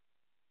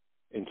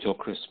until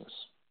Christmas."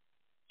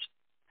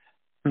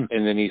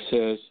 And then he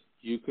says,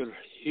 "You could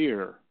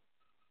hear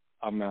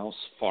a mouse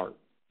fart."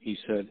 He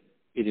said,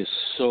 "It is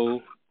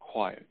so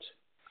quiet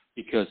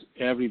because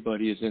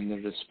everybody is in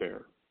their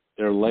despair.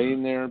 They're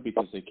laying there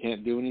because they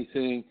can't do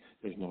anything.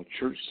 There's no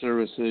church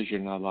services. You're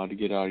not allowed to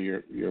get out of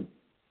your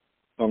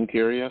bunk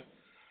area.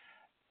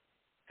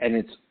 And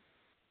it's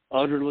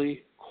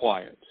utterly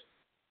quiet.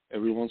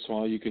 Every once in a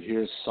while you could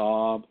hear a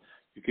sob.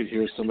 You could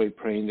hear somebody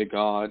praying to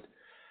God.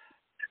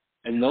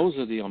 And those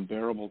are the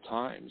unbearable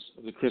times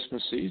of the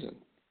Christmas season."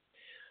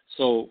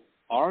 So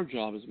our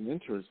job as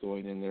mentors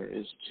going in there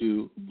is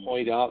to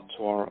point out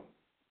to our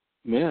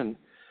men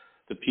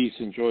the peace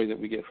and joy that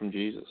we get from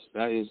Jesus.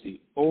 That is the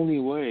only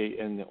way,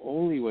 and the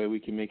only way we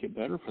can make it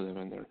better for them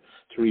in there,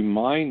 to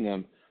remind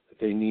them that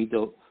they need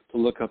to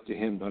look up to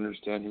him to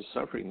understand his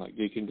suffering, like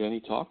Deacon Denny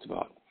talked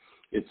about.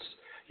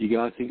 You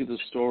got to think of the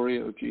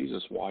story of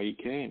Jesus, why he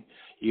came.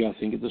 You got to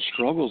think of the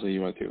struggles that he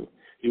went through.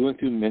 He went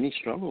through many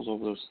struggles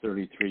over those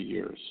 33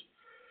 years.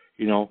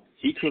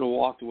 He could have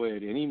walked away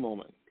at any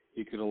moment.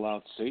 He could have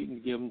allowed Satan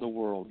to give him the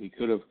world. He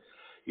could have,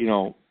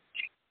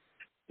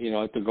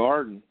 at the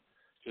garden,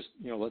 just,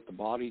 let the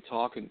body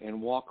talk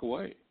and walk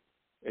away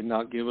and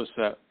not give us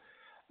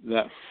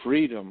that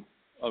freedom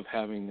of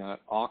having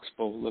that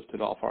oxbow lifted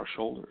off our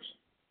shoulders.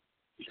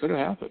 It could have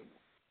happened.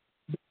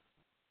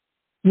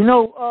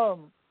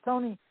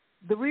 Tony,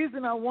 the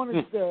reason I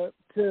wanted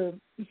to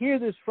hear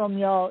this from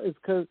y'all is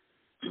because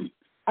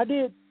I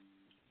did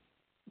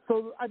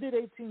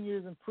 18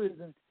 years in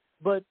prison,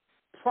 but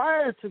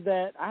prior to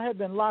that, I had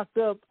been locked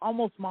up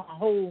almost my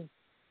whole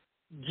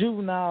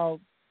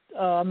juvenile.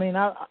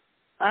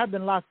 I've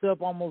been locked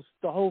up almost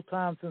the whole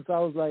time since I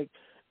was like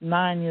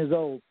 9 years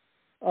old.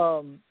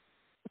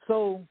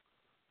 So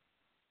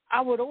I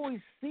would always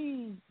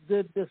see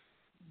the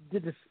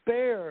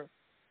despair,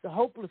 the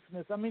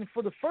hopelessness.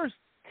 For the first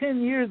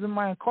 10 years of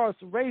my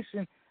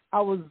incarceration,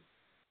 I was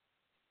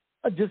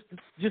just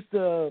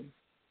a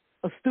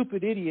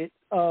stupid idiot.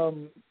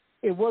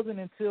 It wasn't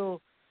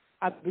until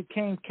I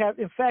became Catholic.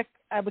 In fact,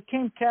 I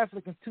became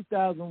Catholic in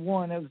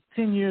 2001. That was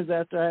 10 years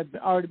after I had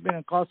already been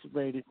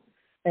incarcerated.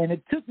 And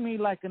it took me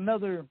like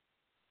another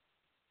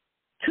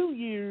 2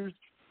 years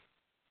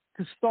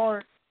to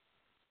start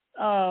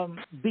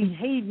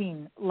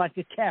behaving like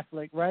a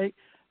Catholic, right?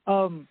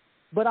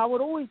 But I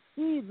would always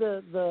see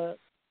the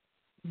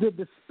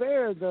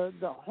despair, the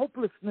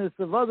hopelessness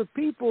of other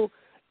people,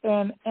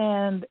 and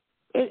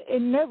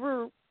it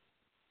never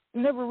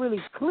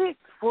really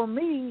clicked for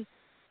me.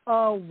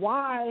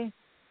 Why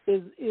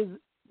is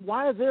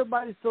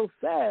everybody so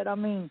sad?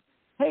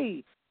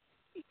 Hey,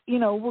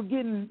 we're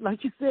getting,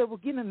 like you said, we're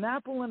getting an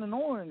apple and an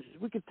orange.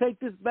 We could take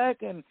this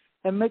back and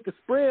make a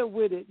spread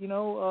with it.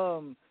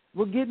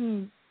 We're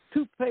getting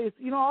toothpaste.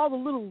 All the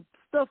little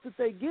stuff that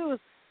they give us,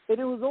 and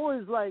it was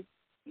always like,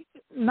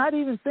 not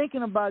even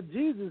thinking about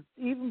Jesus.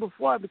 Even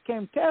before I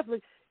became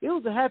Catholic, it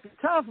was a happy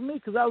time for me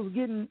because I was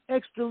getting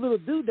extra little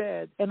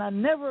doodads, and I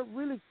never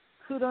really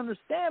could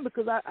understand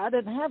because I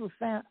didn't have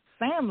a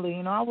family.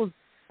 You know,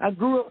 I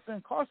grew up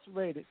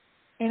incarcerated,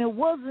 and it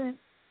wasn't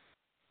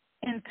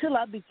until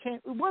I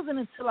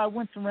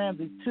went to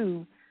Ramsey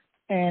II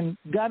and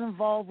got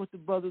involved with the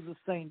Brothers of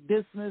St.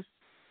 Dismas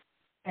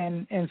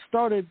and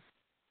started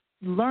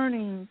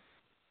learning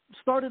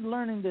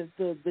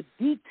the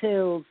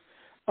details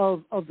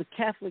of the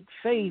Catholic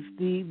faith,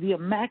 the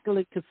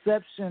Immaculate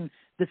Conception,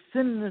 the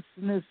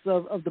sinlessness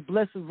of the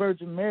Blessed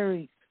Virgin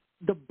Mary,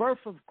 the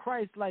birth of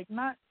Christ, like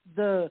not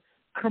the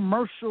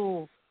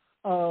commercial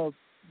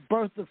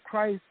birth of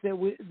Christ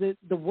that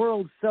the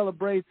world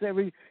celebrates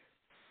every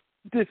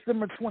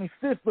December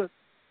 25th, but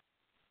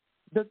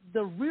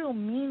the real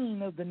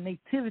meaning of the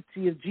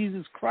nativity of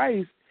Jesus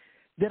Christ,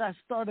 that I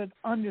started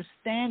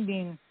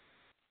understanding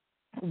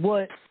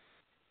what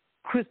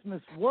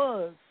Christmas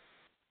was.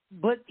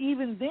 But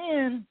even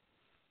then,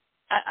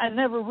 I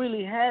never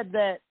really had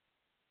that,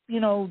 you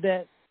know,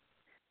 that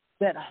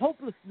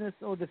hopelessness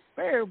or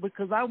despair,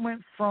 because I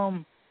went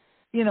from,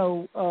 you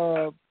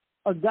know,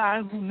 a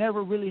guy who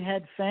never really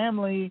had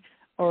family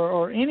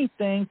or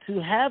anything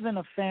to having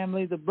a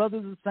family. The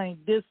Brothers of St.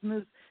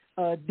 Dismas,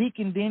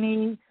 Deacon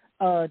Denny,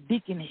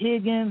 Deacon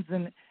Higgins,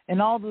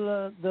 and all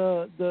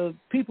the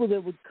people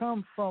that would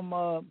come from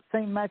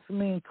St.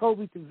 Maximilian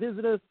Kolbe to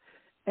visit us.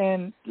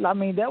 And, I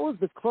mean, that was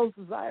the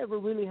closest I ever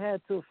really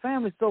had to a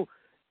family. So,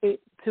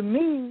 to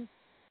me,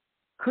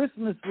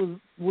 Christmas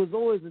was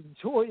always a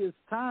joyous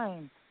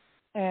time.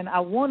 And I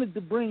wanted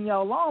to bring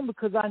y'all on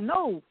because I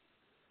know,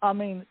 I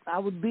mean, I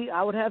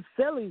would have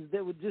cellies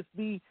that would just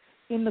be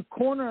in the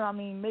corner. I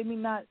mean, maybe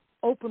not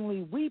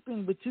openly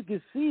weeping, but you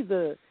could see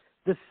the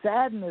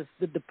sadness,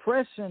 the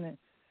depression.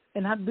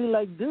 And I'd be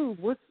like, dude,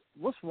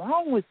 what's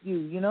wrong with you,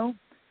 you know?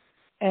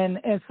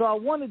 And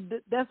so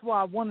that's why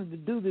I wanted to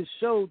do this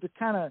show, to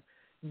kind of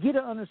get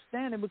an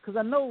understanding, because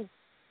I know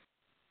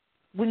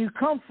when you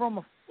come from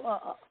a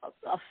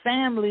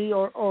family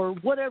or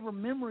whatever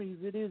memories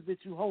it is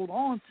that you hold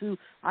on to,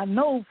 I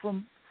know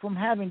from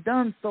having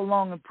done so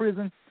long in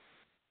prison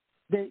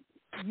that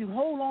you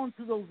hold on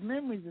to those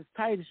memories as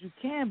tight as you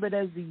can, but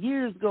as the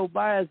years go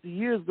by,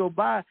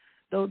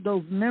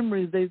 those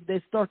memories,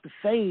 they start to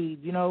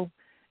fade, you know,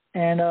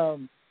 and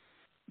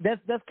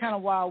that's kind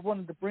of why I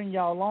wanted to bring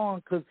y'all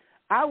on, because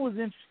I was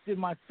interested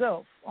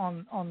myself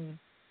on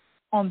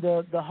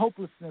the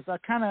hopelessness. I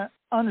kind of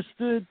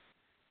understood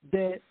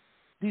that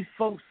these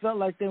folks felt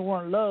like they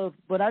weren't loved,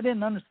 but I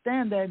didn't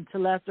understand that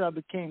until after I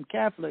became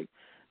Catholic.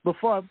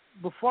 Before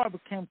I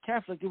became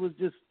Catholic, it was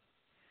just,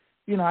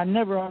 you know, I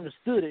never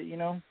understood it, you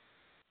know.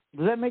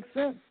 Does that make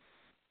sense?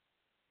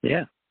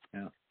 Yeah.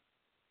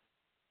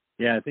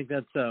 I think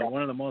that's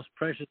one of the most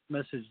precious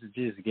messages that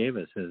Jesus gave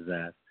us is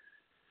that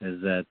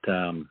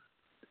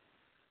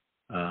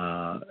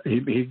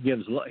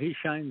he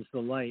shines the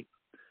light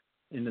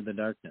into the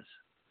darkness,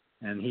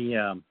 and he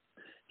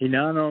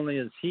not only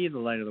is he the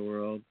light of the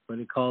world, but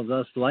he calls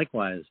us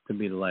likewise to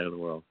be the light of the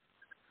world.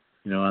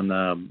 You know, on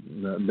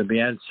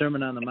the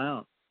Sermon on the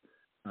Mount,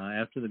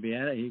 after the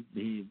Beatitudes,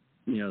 he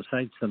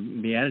cites the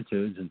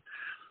Beatitudes, and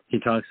he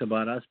talks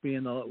about us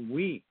being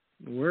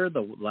we're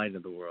the light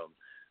of the world.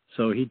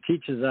 So he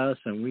teaches us,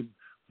 and we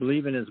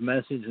believe in his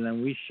message, and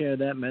then we share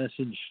that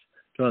message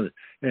to others.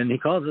 And he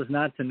calls us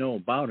not to know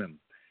about him.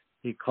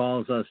 He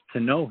calls us to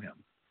know him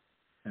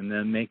and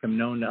then make him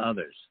known to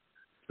others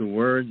through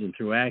words and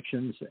through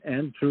actions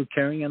and through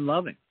caring and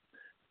loving.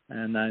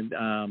 And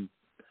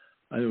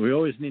we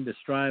always need to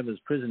strive as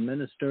prison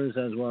ministers,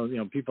 as well as, you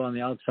know, people on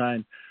the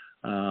outside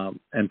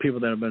and people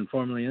that have been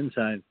formerly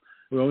inside.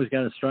 We always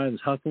got to strive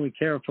as how can we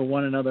care for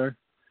one another,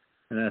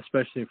 and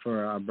especially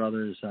for our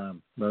brothers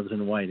in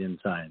white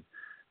inside.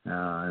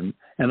 And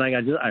like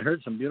I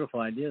heard some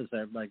beautiful ideas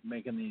there, like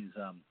making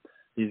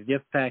these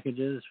gift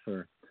packages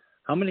for.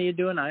 How many are you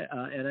doing at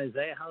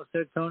Isaiah House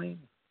there, Tony?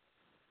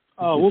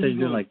 We'll be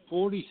doing like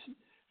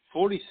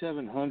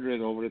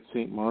 4,700 over at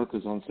St.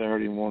 Martha's on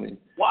Saturday morning.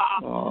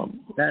 Wow,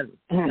 that's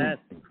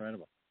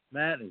incredible.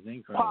 That is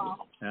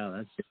incredible.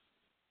 Wow.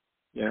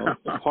 Yeah,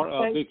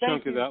 a big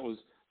chunk of that was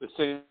the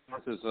St.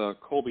 Martha's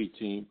Kolbe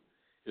team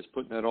is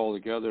putting that all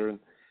together, and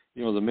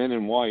you know the men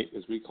in white,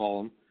 as we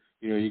call them.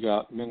 You know, you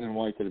got men in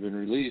white that have been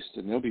released,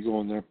 and they'll be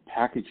going there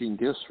packaging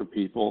gifts for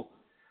people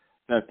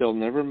that they'll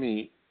never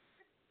meet,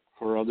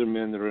 for other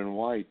men that are in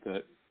white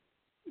that,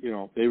 you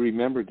know, they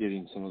remember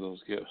getting some of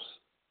those gifts.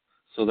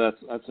 So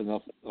that's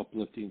enough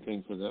uplifting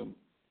thing for them.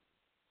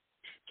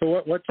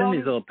 So what's in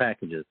these little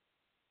packages?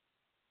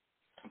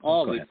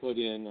 They put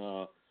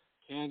in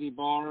candy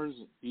bars,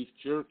 beef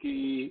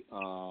jerky.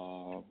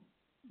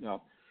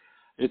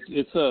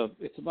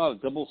 It's about a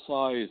double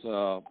size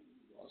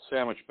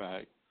sandwich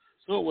bag.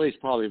 So it weighs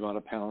probably about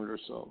a pound or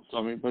so. So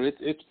I mean, but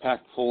it's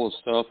packed full of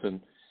stuff,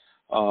 and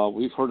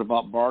we've heard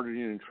about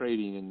bartering and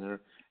trading in there,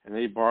 and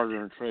they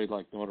barter and trade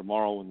like no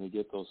tomorrow when they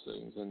get those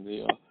things, and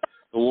the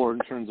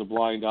warden turns a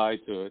blind eye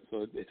to it.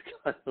 So it's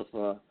kind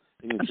of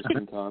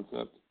interesting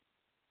concept.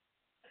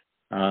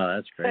 Oh,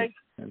 that's great.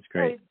 That's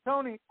great. Hey,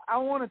 Tony, I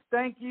want to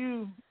thank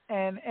you,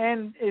 and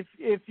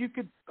if you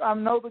could, I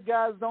know the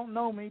guys don't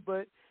know me,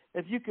 but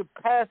if you could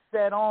pass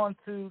that on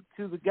to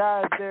the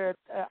guys there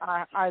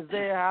at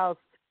Isaiah House,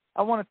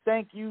 I want to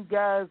thank you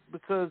guys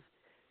because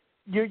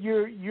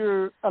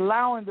you're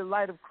allowing the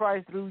light of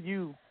Christ through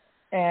you,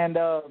 and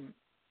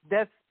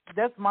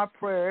that's my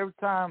prayer every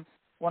time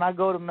when I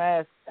go to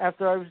Mass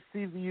after I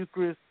receive the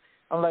Eucharist.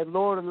 I'm like,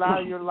 Lord, allow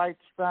your light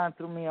to shine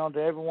through me onto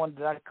everyone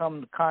that I come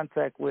into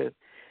contact with.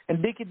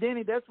 And Dickie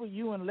Denny, that's what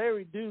you and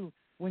Larry do.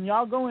 When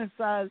y'all go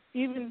inside,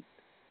 even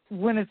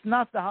when it's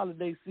not the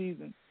holiday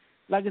season,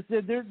 like I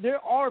said, there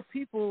are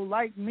people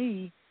like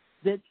me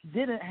that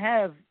didn't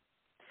have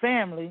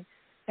family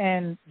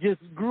and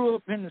just grew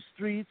up in the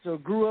streets or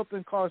grew up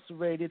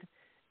incarcerated.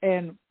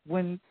 And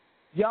when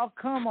y'all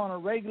come on a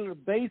regular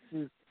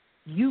basis,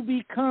 you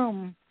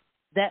become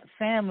that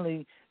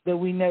family that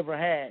we never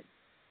had.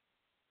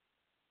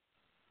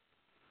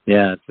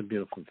 Yeah, it's a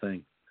beautiful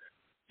thing.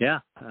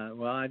 Yeah,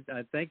 well, I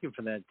thank you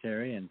for that,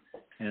 Terry, and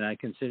I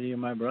consider you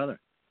my brother.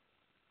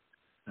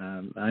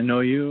 I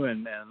know you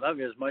and love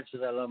you as much as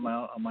I love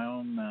my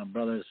own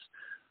brothers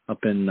up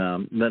in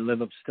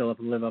that still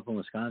live up in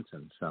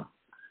Wisconsin. So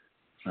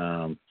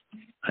I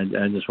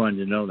just wanted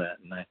you to know that,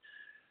 and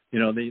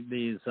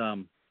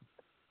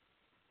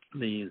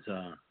these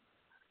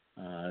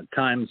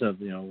times of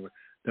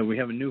that we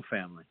have a new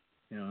family,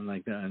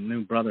 like a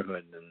new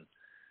brotherhood,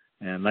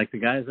 and like the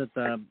guys at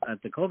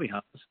the Colby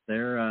House,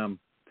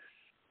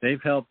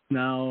 they've helped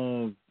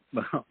now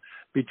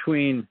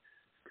between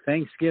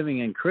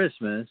Thanksgiving and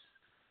Christmas.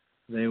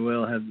 They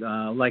will have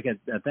like at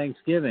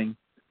Thanksgiving,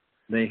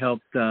 they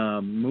helped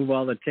move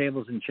all the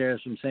tables and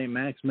chairs from St.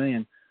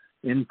 Maximilian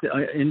in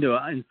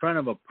front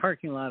of a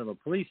parking lot of a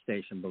police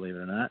station, believe it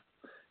or not,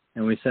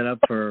 and we set up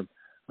for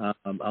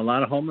a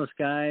lot of homeless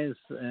guys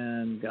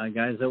and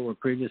guys that were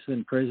previously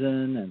in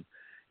prison,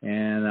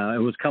 and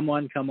it was come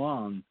on, come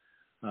on.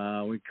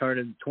 We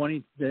carted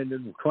 20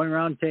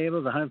 round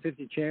tables,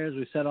 150 chairs.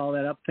 We set all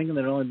that up, thinking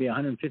there'd only be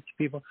 150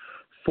 people.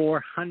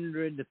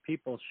 400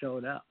 people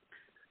showed up,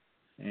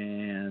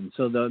 and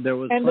so there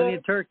was plenty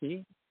of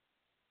turkey.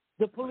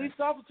 The police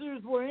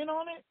officers were in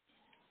on it.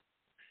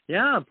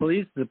 Yeah,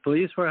 the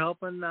police were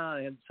helping.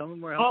 And some of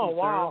them were helping. Oh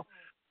wow!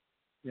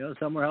 Serve.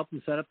 Some were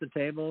helping set up the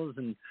tables,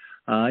 and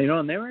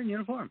and they were in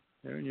uniform.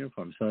 So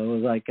it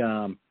was like.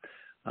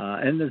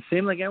 And it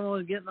seemed like everyone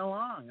was getting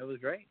along. It was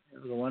great.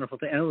 It was a wonderful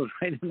thing, and it was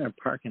right in their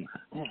parking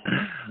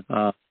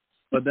lot.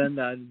 But then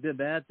did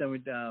that.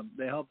 Then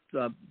they helped.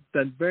 The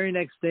very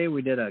next day,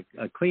 we did a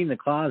clean the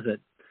closet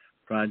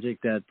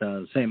project at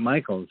St.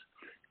 Michael's,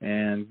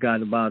 and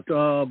got about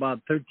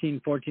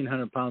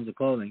 1,400 pounds of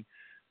clothing.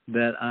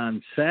 That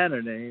on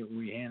Saturday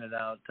we handed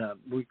out.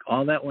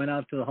 All that went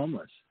out to the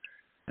homeless,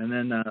 and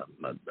then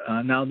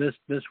now this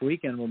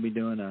weekend we'll be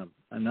doing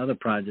another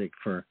project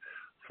for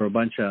a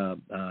bunch of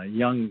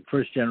young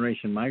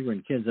first-generation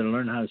migrant kids that are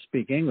learning how to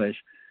speak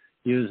English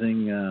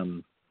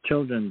using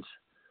children's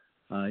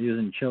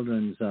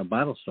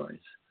Bible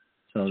stories.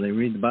 So they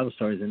read the Bible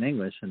stories in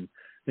English, and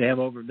they have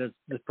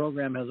this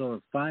program has over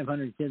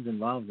 500 kids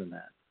involved in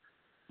that.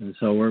 And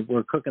so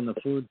we're cooking the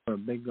food for a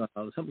big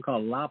something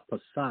called La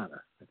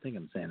Posada. I think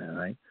I'm saying that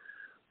right,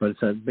 but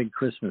it's a big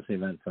Christmas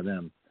event for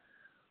them.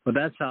 But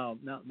that's how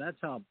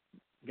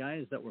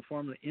guys that were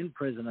formerly in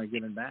prison are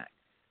giving back.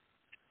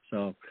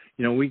 So,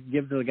 we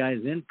give to the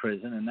guys in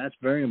prison, and that's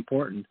very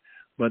important.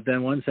 But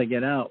then once they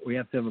get out, we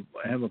have to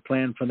have a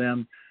plan for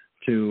them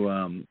to,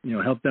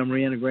 help them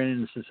reintegrate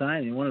into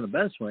society. And one of the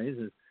best ways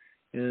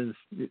is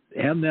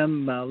have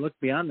them look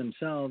beyond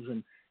themselves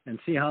and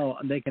see how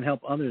they can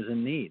help others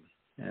in need.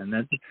 And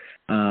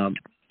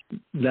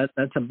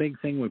that's a big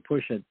thing we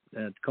push at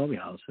Colby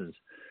House is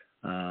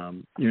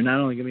you're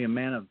not only going to be a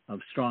man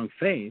of strong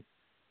faith,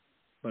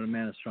 but a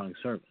man of strong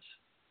service.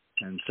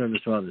 And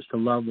service to others, to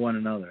love one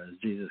another as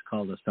Jesus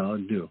called us to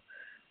do,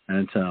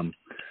 and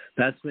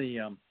that's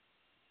it's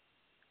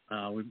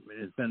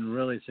been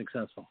really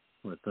successful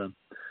with the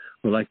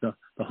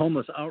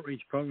homeless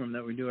outreach program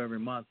that we do every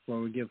month, where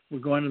we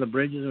go under the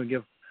bridges and we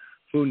give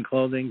food and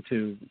clothing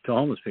to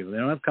homeless people. They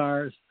don't have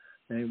cars,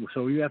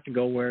 so we have to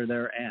go where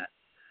they're at.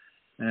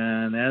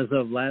 And as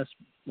of this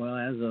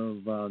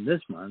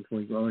month,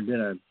 we did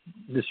a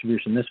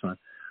distribution this month.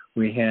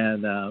 We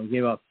had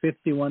gave out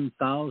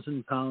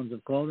 51,000 pounds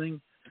of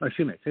clothing.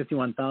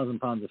 51,000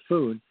 pounds of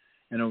food,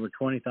 and over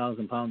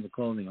 20,000 pounds of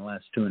clothing in the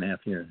last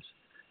 2.5 years.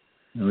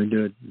 And we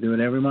do it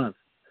every month.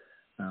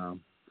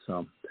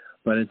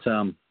 But it's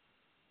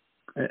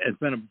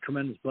been a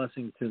tremendous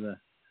blessing to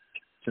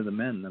the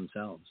men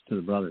themselves, to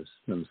the brothers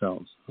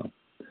themselves. So.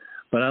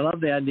 But I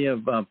love the idea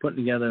of putting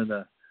together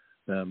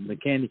the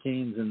candy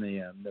canes and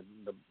the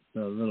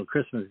little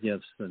Christmas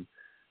gifts and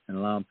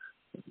allow them.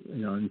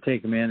 And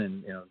take them in,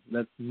 and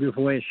that's a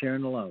beautiful way of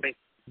sharing the love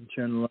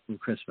of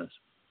Christmas.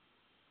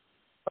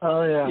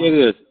 Oh yeah, it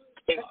is.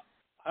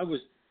 I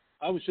was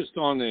just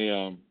on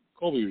a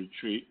Colby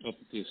retreat up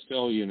at the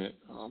Estelle unit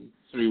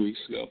 3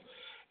 weeks ago,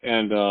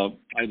 And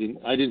I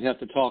didn't have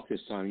to talk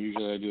this time.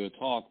 Usually I do a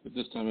talk, but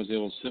this time I was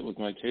able to sit with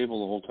my table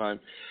the whole time.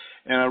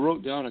 And I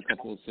wrote down a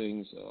couple of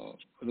things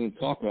I'm going to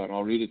talk about.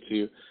 I'll read it to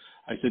you.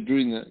 I said,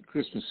 during the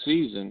Christmas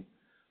season,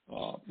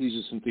 these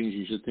are some things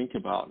you should think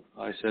about.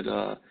 I said,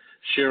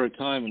 share a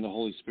time when the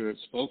Holy Spirit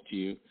spoke to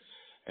you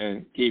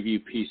and gave you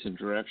peace and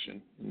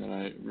direction. And then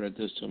I read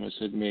this to him. I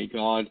said, may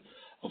God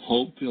of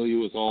hope fill you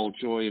with all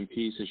joy and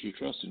peace as you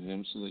trust in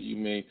him, so that you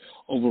may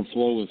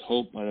overflow with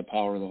hope by the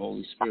power of the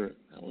Holy Spirit.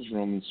 That was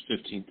Romans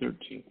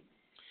 15:13.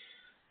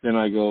 Then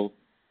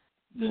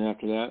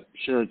after that,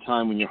 share a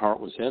time when your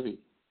heart was heavy.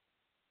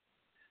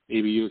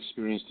 Maybe you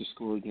experienced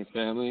discord in your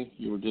family,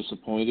 you were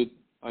disappointed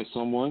by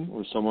someone,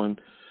 or someone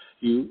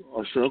you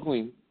are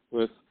struggling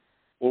with,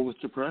 or with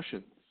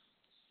depression.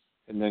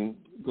 And then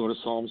go to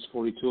Psalms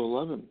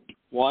 42:11.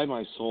 Why,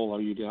 my soul,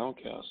 are you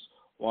downcast?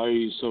 Why are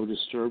you so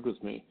disturbed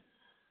with me?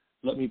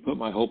 Let me put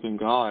my hope in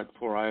God,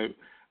 for I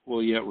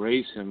will yet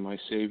raise him, my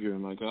Savior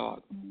and my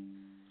God.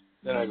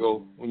 Then I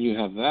go, when you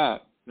have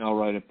that, now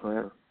write a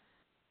prayer,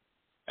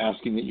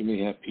 asking that you may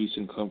have peace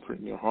and comfort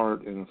in your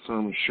heart and a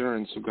firm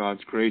assurance of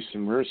God's grace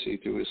and mercy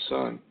through his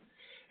Son.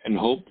 And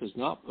hope does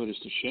not put us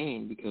to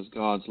shame, because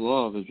God's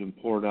love has been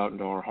poured out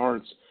into our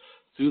hearts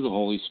through the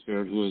Holy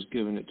Spirit who has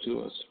given it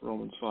to us,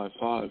 Romans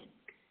 5:5.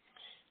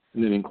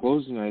 And then in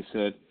closing, I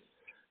said,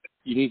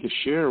 you need to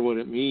share what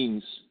it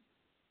means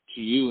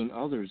to you and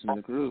others in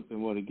the group,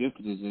 and what a gift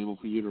it is able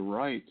for you to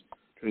write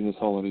during this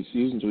holiday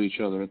season to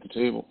each other at the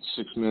table,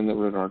 6 men that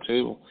were at our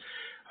table.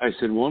 I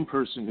said, one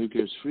person who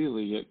gives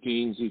freely yet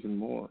gains even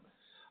more.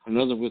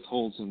 Another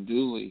withholds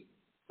unduly,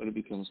 but it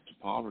becomes to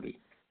poverty.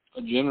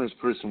 A generous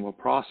person will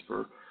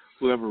prosper.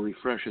 Whoever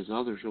refreshes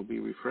others will be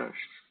refreshed.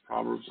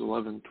 Proverbs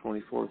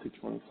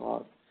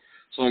 11:24-25.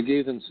 So I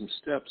gave them some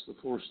steps, the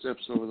 4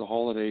 steps over the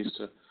holidays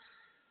to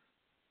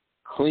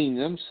clean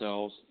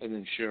themselves and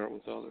then share it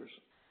with others.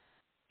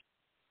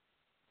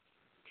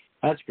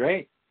 That's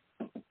great.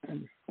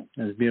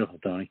 That's beautiful,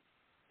 Tony.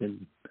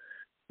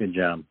 Good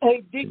job.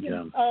 Hey,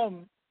 Deacon,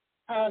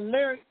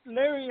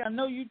 Larry, I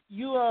know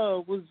you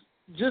was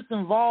just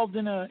involved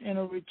in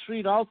a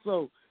retreat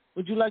also.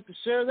 Would you like to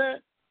share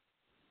that?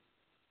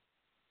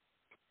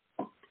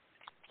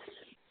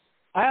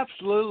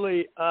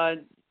 Absolutely.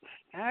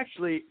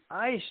 Actually,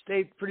 I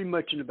stayed pretty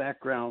much in the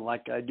background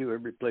like I do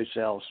every place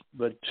else.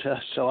 But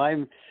so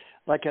I'm,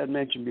 like I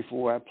mentioned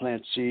before, I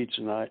plant seeds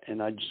and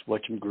I just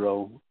watch them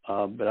grow.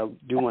 But I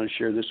do want to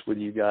share this with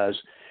you guys.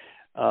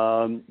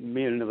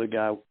 Me and another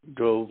guy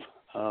drove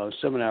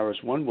 7 hours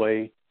one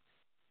way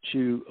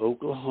to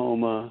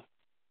Oklahoma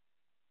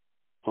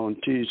on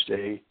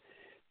Tuesday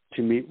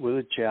to meet with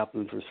a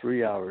chaplain for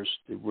 3 hours.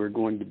 We're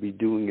going to be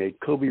doing a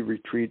Kobe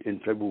retreat in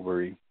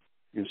February.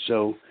 And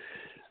so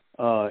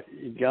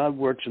God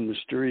works in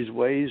mysterious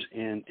ways,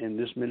 and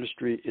this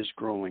ministry is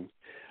growing.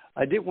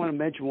 I did want to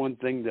mention one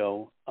thing,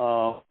 though.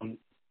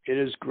 It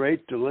is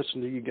great to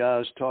listen to you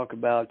guys talk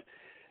about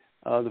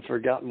the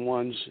forgotten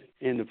ones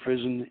in the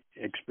prison,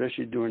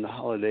 especially during the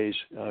holidays,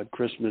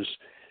 Christmas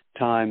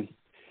time.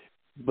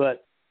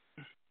 But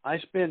I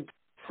spent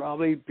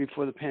probably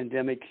before the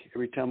pandemic,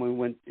 every time we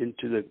went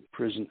into the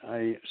prison,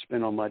 I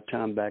spent all my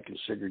time back in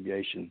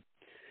segregation.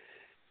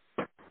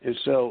 And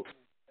so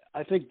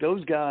I think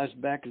those guys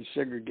back in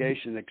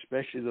segregation,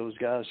 especially those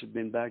guys who've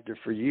been back there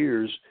for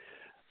years,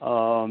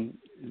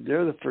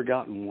 they're the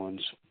forgotten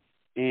ones.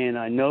 And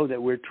I know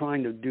that we're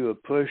trying to do a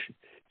push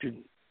to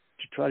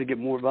try to get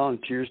more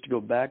volunteers to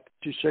go back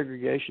to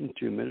segregation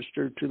to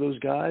minister to those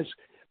guys,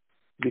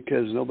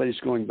 because nobody's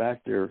going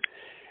back there.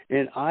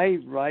 And I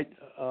write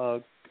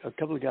a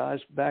couple of guys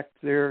back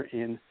there,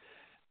 and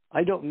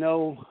I don't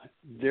know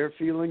their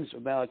feelings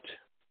about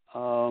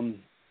the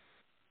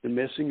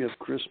missing of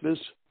Christmas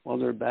while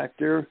they're back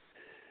there.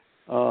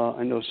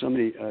 I know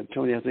somebody,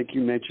 Tony, I think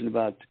you mentioned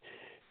about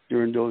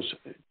during those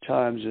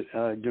times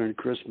during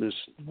Christmas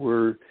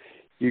where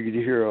you could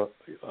hear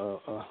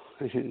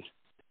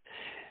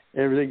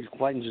everything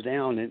quietens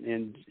down,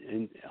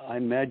 and I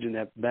imagine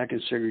that back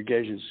in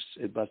segregation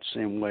is about the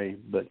same way.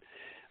 But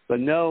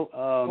no,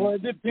 well,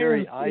 it depends.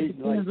 Gary,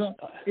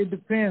 it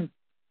depends.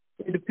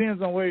 It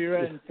depends on where you're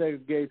at in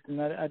segregation.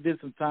 I did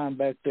some time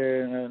back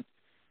there,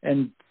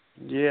 and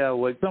yeah,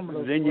 well, some of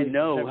those then you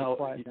know how.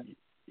 quiet.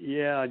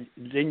 Yeah,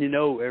 then you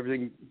know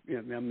everything.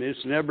 I mean,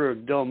 it's never a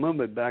dull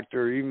moment back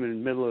there, even in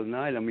the middle of the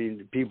night. I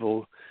mean,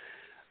 people.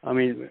 I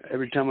mean,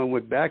 every time I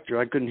went back there,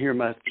 I couldn't hear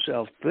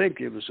myself think.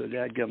 It was a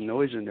dadgum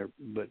noise in there.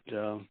 But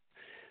so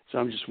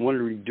I'm just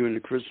wondering during the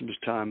Christmas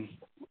time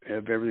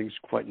if everything's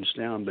quietens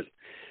down.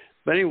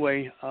 But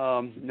anyway,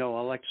 no,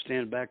 I like to stand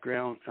in the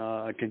background.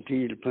 I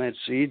continue to plant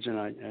seeds, and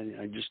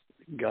I just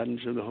got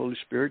into the Holy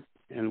Spirit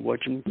and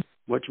watch them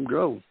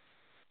grow.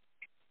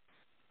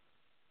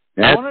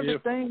 That's one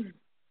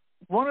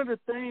of the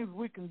things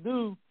we can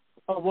do,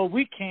 well,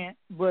 we can't,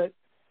 but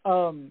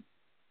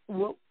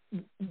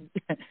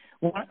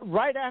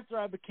right after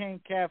I became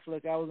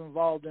Catholic, I was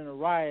involved in a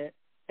riot,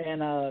 and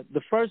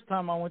the first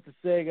time I went to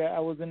Sega, I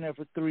was in there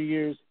for 3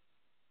 years,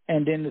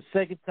 and then the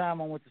second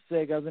time I went to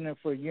Sega, I was in there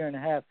for a year and a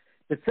half.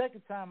 The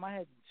second time I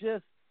had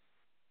just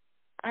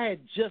I had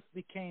just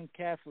became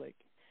Catholic,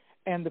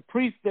 and the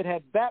priest that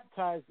had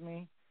baptized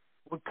me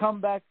would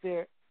come back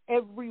there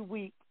every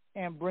week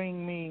and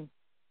bring me.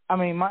 I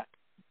mean,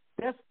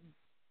 that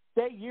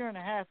year and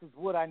a half is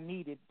what I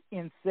needed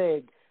in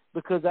SEG,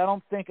 because I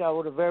don't think I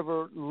would have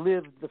ever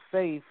lived the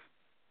faith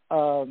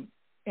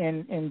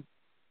in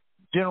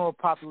general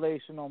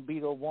population on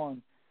Beto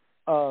 1.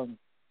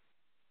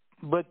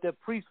 But the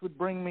priest would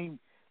bring me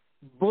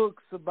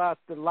books about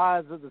the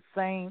lives of the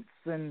saints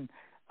and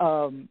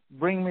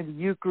bring me the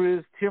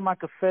Eucharist, hear my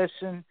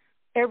confession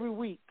every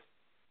week.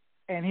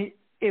 And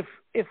if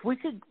we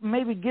could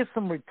maybe get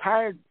some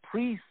retired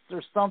priests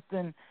or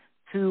something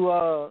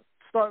to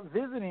start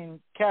visiting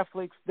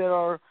Catholics that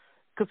are,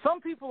 because some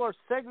people are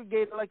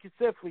segregated, like you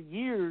said, for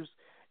years,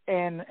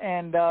 and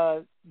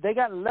they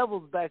got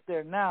levels back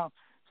there now.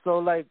 So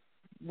like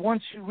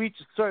once you reach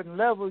a certain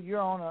level,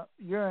 you're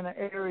in an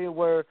area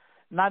where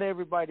not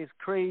everybody's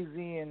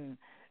crazy and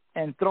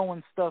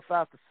throwing stuff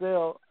out the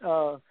cell,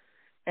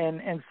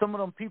 and some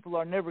of them people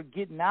are never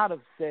getting out of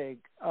SEG.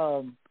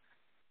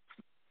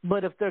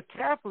 But if they're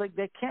Catholic,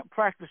 they can't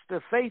practice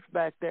their faith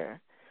back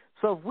there.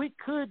 So if we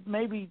could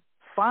maybe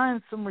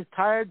find some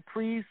retired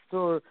priests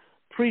or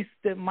priests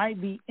that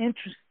might be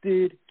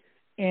interested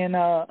in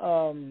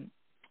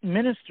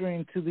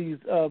ministering to these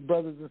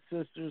brothers and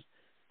sisters,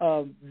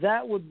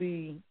 that would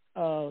be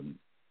a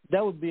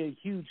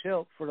huge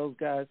help for those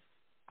guys.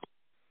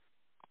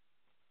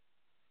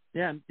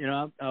 Yeah,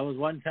 I was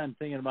one time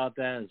thinking about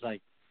that as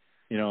like,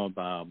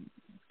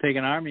 take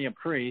an army of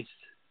priests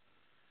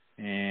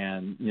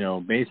and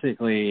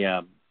basically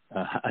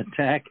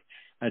attack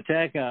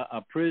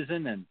a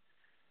prison and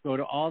go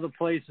to all the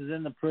places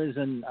in the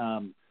prison,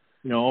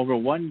 over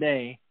one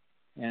day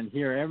and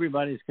hear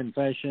everybody's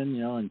confession,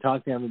 and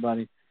talk to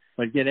everybody,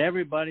 but get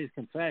everybody's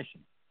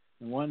confession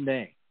in one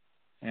day,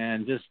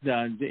 and just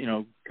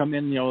come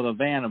in with a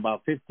van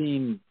about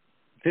 15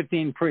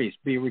 priests,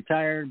 be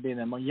retired, be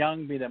them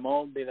young, be them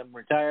old, be them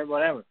retired,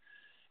 whatever,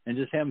 and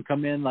just have them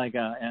come in like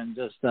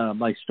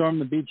storm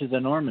the beaches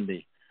of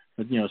Normandy,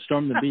 but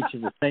storm the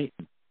beaches of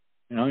Satan,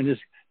 and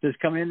just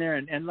come in there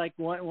and like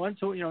once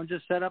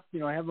just set up,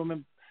 have them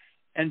in,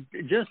 and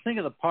just think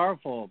of the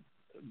powerful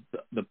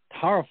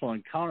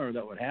encounter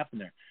that would happen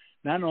there.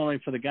 Not only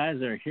for the guys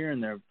that are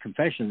hearing their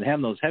confessions,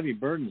 having those heavy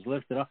burdens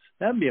lifted off,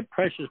 that would be a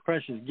precious,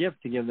 precious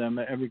gift to give them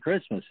every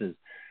Christmas. Is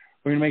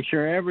we're going to make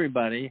sure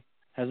everybody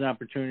has an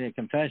opportunity of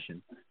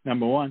confession,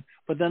 number one.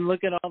 But then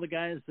look at all the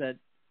guys that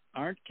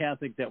aren't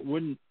Catholic that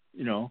wouldn't,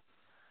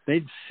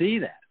 they'd see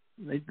that.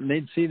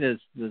 They'd see this,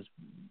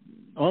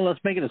 let's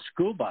make it a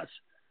school bus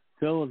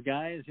filled with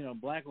guys,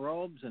 black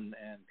robes and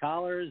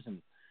collars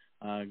and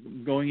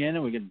going in,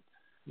 and we could,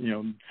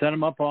 set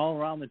them up all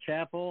around the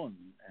chapel and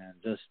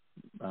just,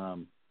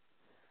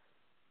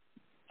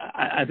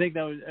 I think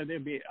that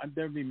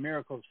there'd be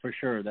miracles for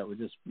sure that would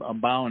just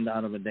abound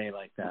out of a day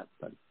like that.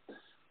 But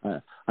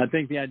I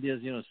think the idea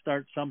is,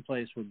 start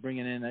someplace with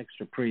bringing in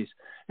extra priests.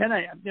 And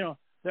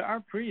there are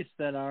priests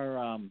that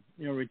are,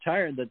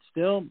 retired that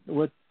still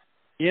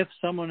if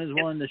someone is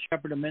willing to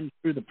shepherd them in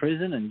through the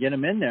prison and get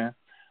them in there,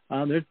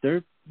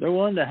 they're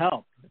willing to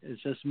help.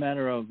 It's just a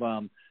matter of,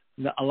 a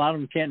lot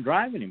of them can't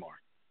drive anymore,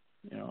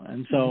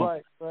 and so,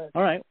 right.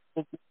 All right,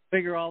 we'll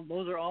figure all,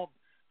 those are all,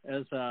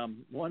 as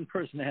one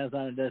person has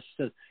on a desk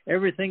says,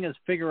 everything is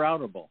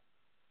figure-outable.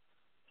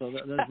 So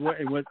that's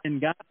what in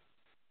God,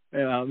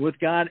 with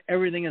God,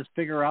 everything is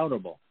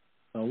figure-outable.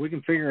 So we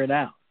can figure it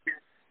out.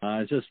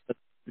 It's just,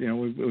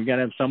 we've got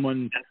to have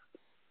someone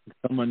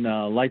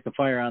light the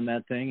fire on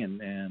that thing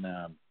and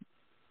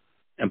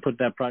put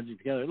that project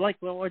together.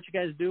 Like what you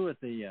guys do with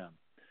the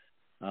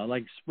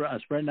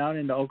spreading out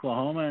into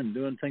Oklahoma and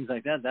doing things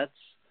like that.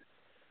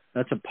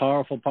 That's a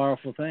powerful,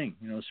 powerful thing.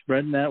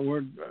 Spreading that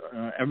word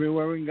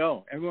everywhere we can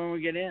go, everywhere we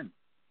get in.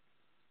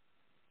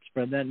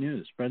 Spread that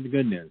news. Spread the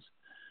good news.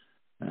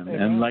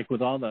 And like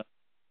with all the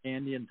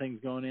candy and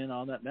things going in,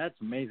 all that, that's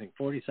amazing.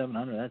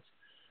 4,700.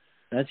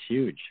 That's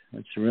huge.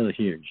 That's really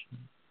huge.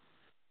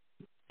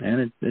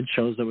 And it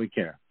shows that we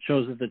care.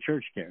 Shows that the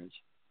church cares.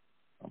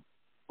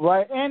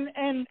 Right. And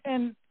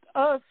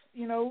us,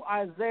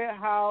 Isaiah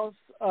House,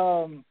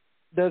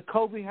 the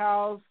Kobe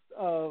House,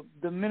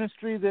 the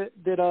ministry that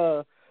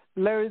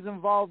Larry's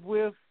involved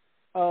with,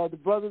 the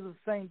Brothers of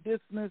St.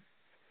 Dismas,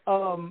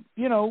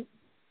 we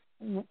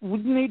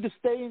need to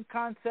stay in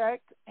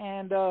contact,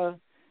 and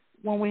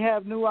when we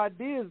have new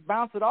ideas,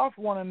 bounce it off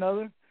one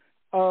another,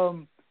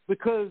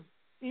 because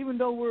even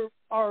though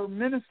our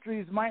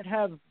ministries might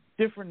have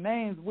different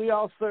names, we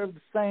all serve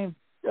the same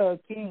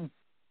King.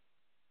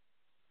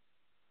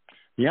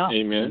 Yeah,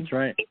 amen. That's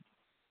right.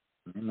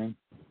 Amen.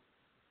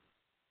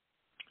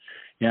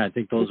 Yeah, I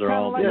think those are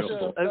all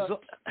beautiful.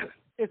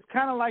 It's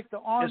kind of like the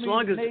Army,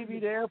 the Navy,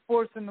 the Air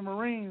Force, and the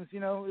Marines,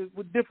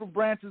 with different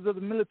branches of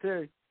the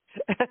military.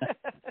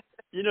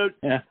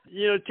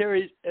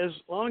 Terry, as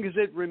long as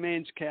it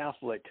remains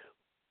Catholic.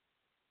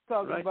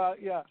 Talking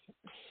about, yeah.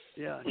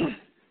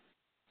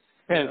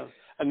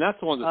 And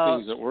that's one of the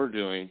things that we're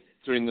doing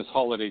during this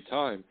holiday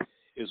time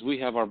is we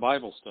have our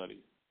Bible study.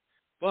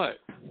 But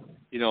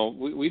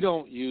we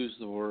don't use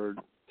the word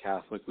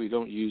Catholic. We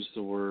don't use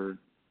the word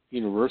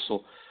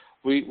universal.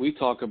 We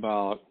talk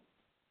about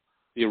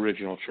the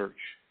original church.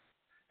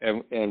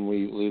 And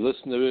we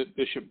listen to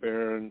Bishop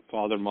Barron,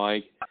 Father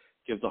Mike,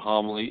 give the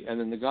homily, and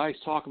then the guys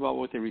talk about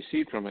what they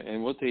received from it.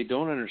 And what they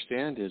don't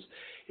understand is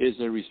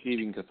they're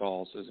receiving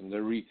Catholicism.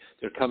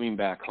 They're coming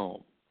back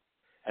home,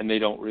 and they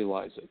don't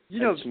realize it.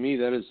 And to me,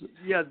 that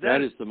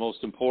is the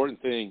most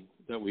important thing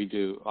that we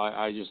do.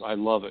 I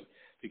love it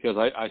because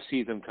I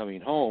see them coming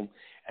home,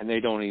 and they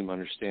don't even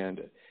understand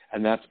it.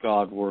 And that's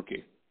God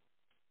working.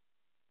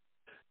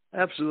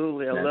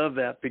 Absolutely. I love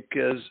that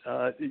because,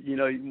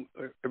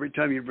 every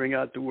time you bring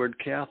out the word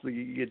Catholic,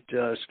 you get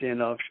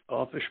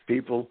standoffish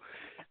people.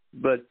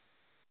 But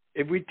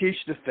if we teach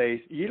the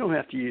faith, you don't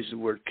have to use the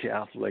word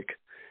Catholic.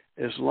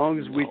 As long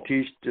as we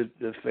teach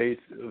the faith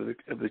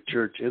of the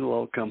church, it'll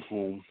all come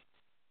home.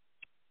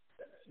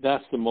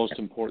 That's the most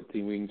important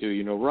thing we can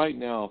do. Right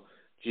now,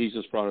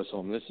 Jesus brought us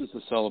home. This is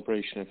the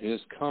celebration of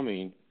his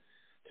coming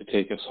to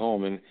take us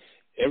home. And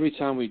every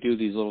time we do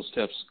these little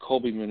steps,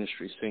 Colby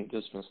Ministry, St.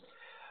 Dismas,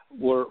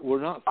 we're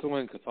not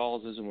throwing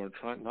Catholicism. We're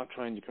not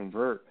trying to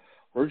convert.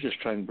 We're just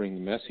trying to bring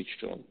the message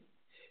to them.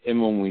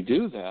 And when we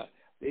do that,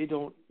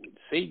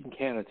 Satan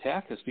can't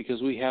attack us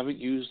because we haven't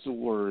used the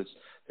words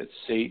that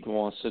Satan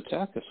wants to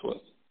attack us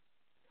with.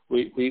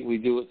 We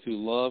do it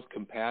through love,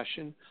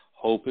 compassion,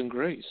 hope, and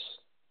grace.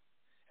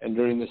 And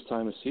during this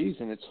time of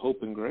season, it's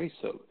hope and grace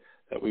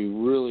that we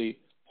really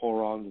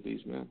pour on to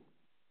these men.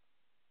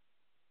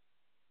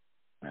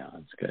 Yeah,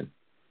 that's good.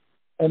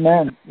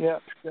 Amen. Yeah,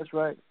 that's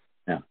right.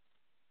 Yeah.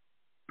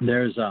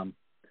 There's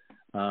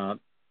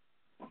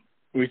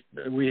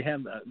we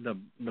have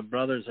the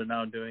brothers are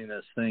now doing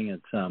this thing.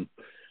 It's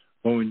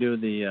when we do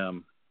the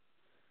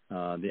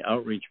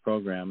outreach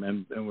program,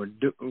 and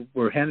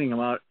we're handing them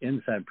out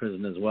inside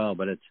prison as well.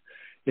 But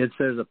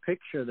there's a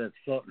picture that's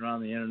floating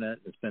around the internet.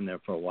 It's been there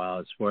for a while.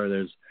 It's where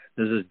there's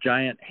this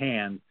giant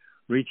hand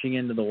reaching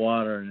into the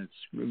water, and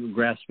it's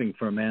grasping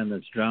for a man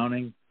that's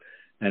drowning,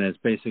 and it's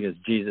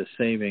Jesus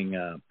saving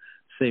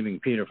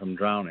Peter from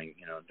drowning.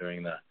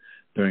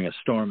 During a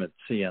storm at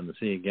sea on the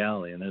Sea of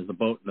Galilee, and there's the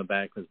boat in the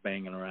back that's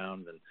banging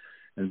around,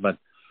 but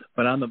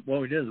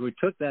what we did is we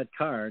took that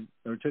card,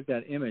 or took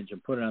that image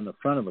and put it on the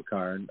front of a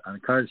card, on a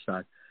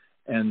cardstock,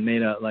 and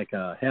made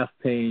a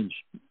half-page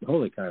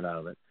holy card out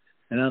of it.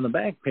 And on the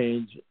back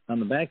page, on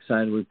the back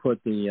side, we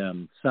put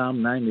the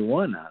Psalm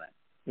 91 on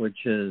it,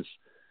 which is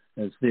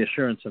the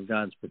assurance of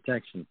God's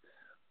protection.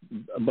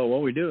 But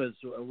what we do is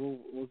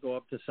we'll go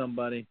up to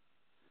somebody,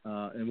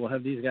 and we'll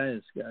have these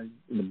guys,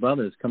 the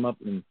brothers, come up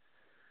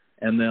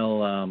and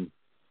they'll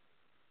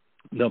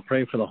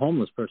pray for the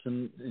homeless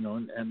person,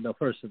 and they'll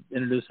first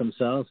introduce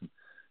themselves.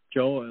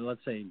 Joe,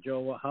 let's say,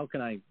 Joe, how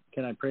can I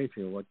pray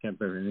for you? What can I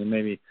pray for you? And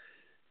maybe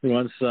he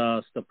wants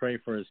us to pray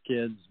for his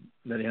kids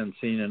that he hasn't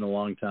seen in a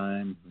long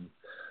time.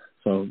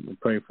 So we'll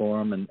pray for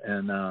him, and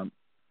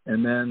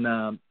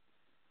then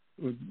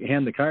we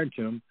hand the card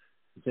to him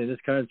and say,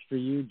 this card's for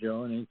you,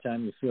 Joe, and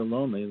anytime you feel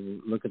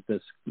lonely, look at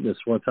this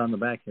what's on the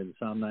back here, the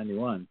Psalm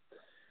 91,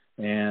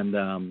 and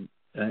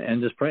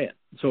just pray it.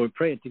 So we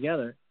pray it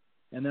together,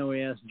 and then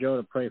we ask Joe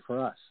to pray for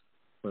us,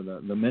 for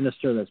the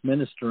minister that's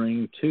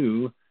ministering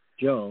to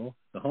Joe,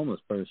 the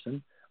homeless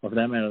person, or for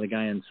that matter, the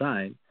guy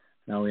inside.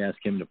 Now we ask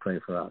him to pray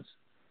for us.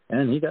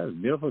 And he does a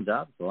beautiful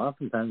job. So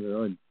oftentimes they're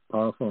really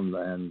powerful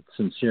and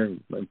sincere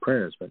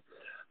prayers. But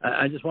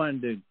I just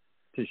wanted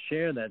to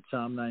share that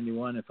Psalm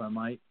 91, if I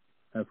might.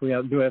 If we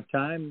do we have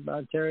time,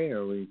 Terry,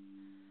 or are we?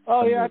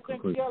 Oh, yeah, I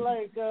think we got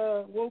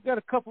we've got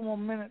a couple more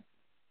minutes.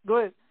 Go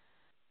ahead.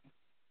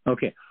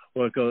 Okay.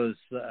 Well, it goes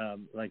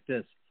like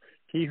this.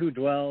 He who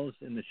dwells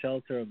in the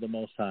shelter of the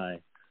Most High,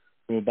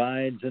 who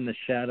abides in the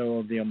shadow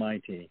of the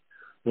Almighty,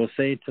 will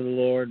say to the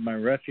Lord, my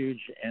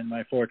refuge and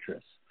my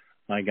fortress,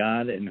 my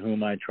God in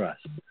whom I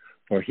trust.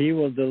 For he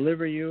will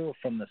deliver you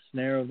from the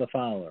snare of the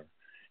fowler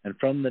and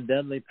from the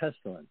deadly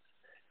pestilence.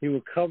 He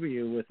will cover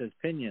you with his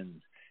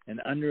pinions, and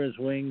under his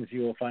wings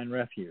you will find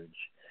refuge.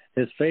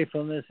 His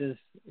faithfulness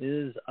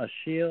is a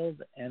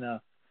shield and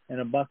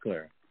a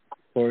buckler.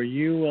 For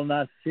you will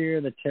not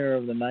fear the terror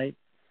of the night,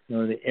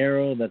 nor the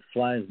arrow that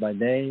flies by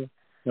day,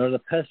 nor the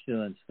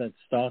pestilence that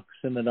stalks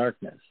in the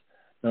darkness,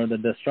 nor the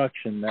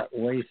destruction that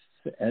wastes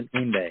at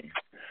noonday.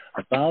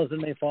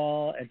 1,000 may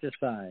fall at your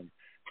side,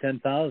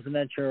 10,000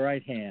 at your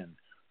right hand,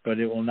 but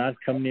it will not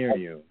come near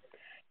you.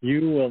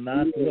 You will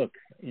not look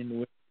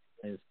in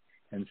wickedness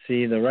and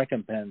see the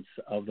recompense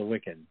of the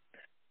wicked,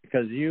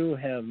 because you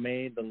have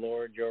made the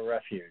Lord your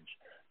refuge,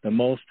 the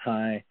Most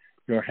High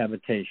your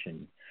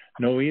habitation.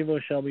 No evil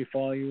shall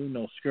befall you,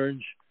 no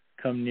scourge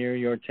come near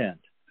your tent.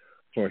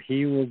 For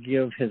he will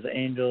give his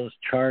angels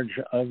charge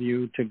of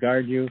you to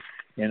guard you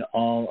in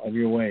all of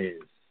your ways.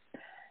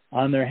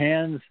 On their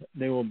hands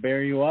they will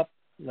bear you up,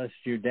 lest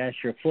you dash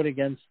your foot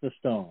against the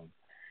stone.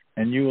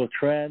 And you will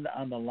tread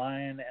on the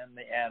lion and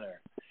the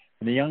adder.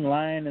 And the young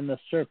lion and the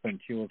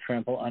serpent you will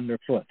trample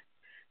underfoot.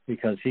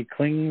 Because he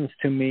clings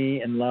to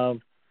me in love,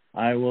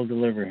 I will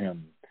deliver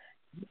him.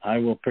 I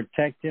will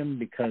protect him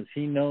because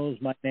he knows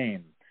my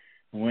name.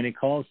 And when he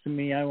calls to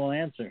me, I will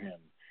answer him,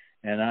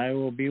 and I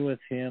will be with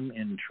him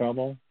in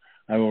trouble.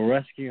 I will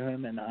rescue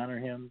him and honor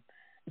him,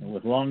 and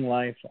with long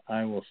life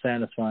I will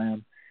satisfy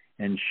him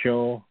and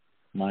show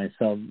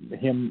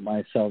him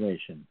my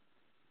salvation.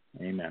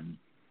 Amen.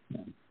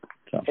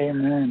 So,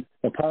 Amen.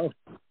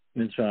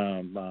 It's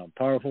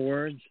powerful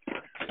words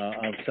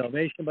of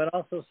salvation, but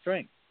also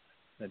strength,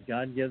 that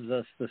God gives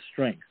us the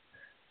strength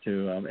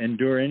to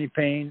endure any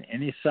pain,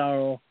 any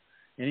sorrow,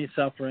 any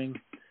suffering,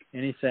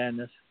 any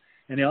sadness.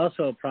 And he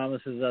also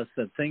promises us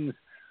that things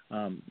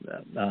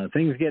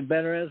get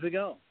better as we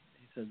go.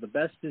 He says the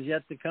best is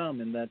yet to come,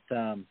 and that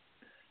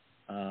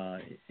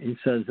he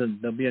says that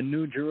there'll be a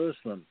new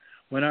Jerusalem.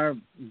 When our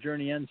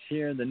journey ends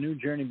here, the new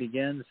journey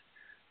begins.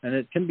 And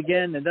it can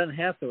begin, it doesn't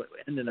have to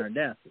end in our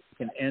death. It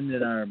can end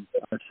in our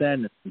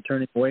sadness and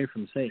turning away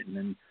from Satan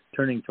and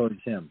turning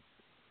towards him.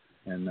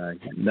 And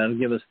that'll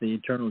give us the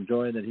eternal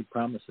joy that he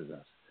promises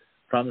us.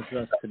 Promises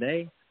us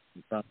today,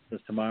 he promises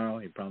us tomorrow,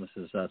 he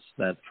promises us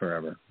that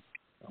forever.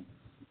 So,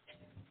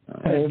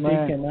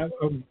 Deacon, I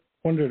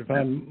wondered if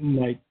I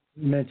might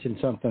mention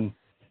something.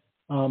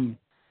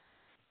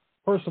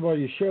 First of all,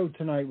 your show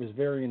tonight was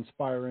very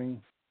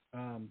inspiring.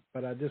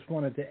 But I just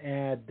wanted to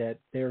add that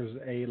there's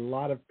a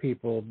lot of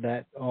people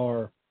that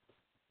are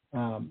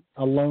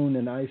alone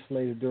and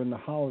isolated during the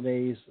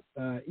holidays,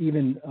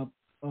 even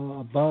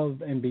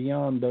above and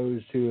beyond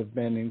those who have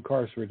been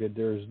incarcerated.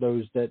 There's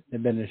those that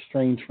have been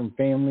estranged from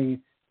family,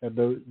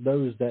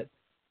 those that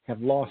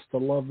have lost a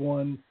loved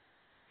one.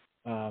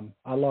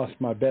 I lost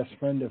my best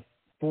friend of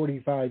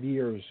 45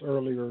 years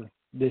earlier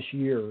this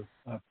year,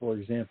 for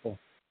example.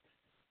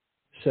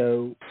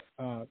 So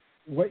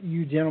what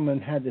you gentlemen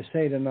had to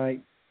say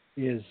tonight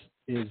is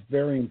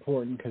very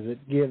important, because it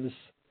gives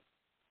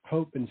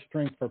hope and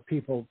strength for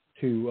people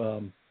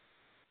to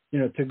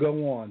to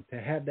go on, to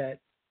have that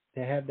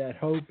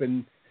hope,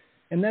 and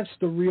that's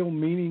the real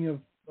meaning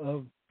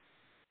of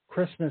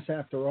Christmas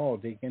after all,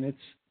 Deacon. It's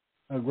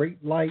a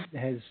great light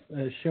has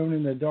shone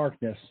in the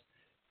darkness,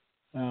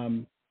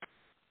 and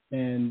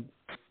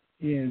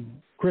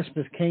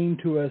Christmas came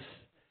to us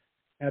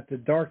at the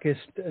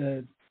darkest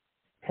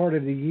part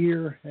of the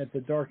year, at the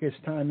darkest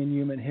time in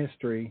human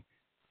history,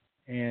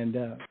 and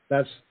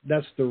that's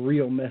the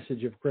real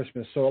message of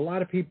Christmas. So a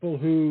lot of people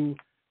who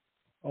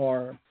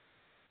are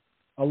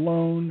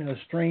alone,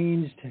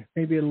 estranged,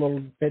 maybe a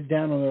little bit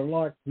down on their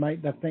luck,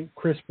 might not think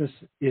Christmas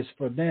is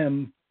for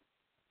them.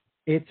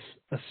 It's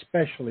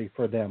especially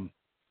for them.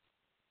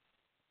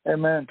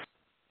 Amen.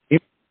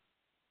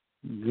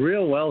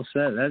 Real well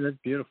said. That's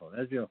beautiful.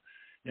 That's beautiful.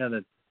 Yeah,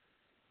 that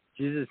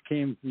Jesus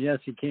came. Yes,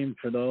 he came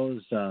for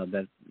those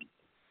that.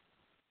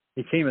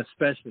 He came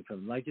especially for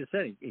them. Like you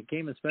said, he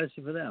came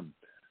especially for them.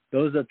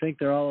 Those that think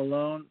they're all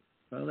alone,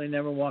 well, they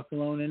never walk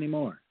alone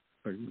anymore.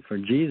 For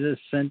Jesus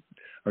sent,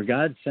 or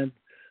God sent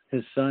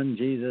his son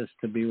Jesus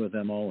to be with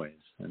them always.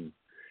 And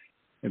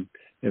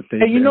if they,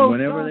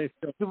 whenever they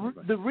feel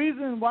the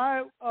reason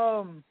why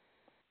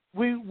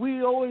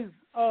we always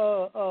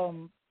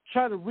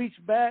try to reach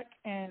back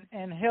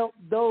and help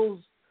those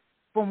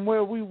from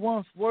where we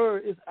once were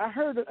is, I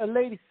heard a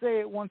lady say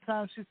it one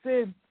time. She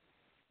said,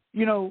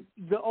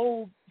 the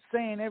old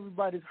saying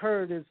everybody's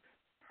heard is,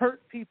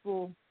 hurt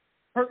people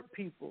hurt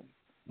people.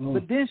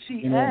 But then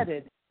she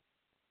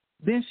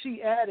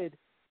added,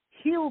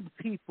 healed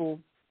people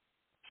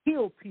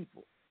heal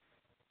people.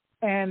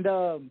 And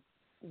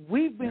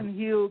we've been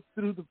healed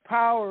through the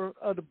power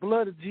of the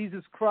blood of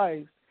Jesus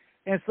Christ.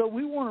 And so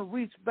we want to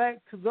reach back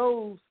to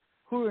those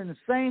who are in the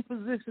same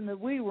position that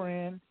we were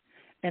in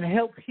and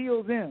help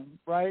heal them,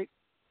 right?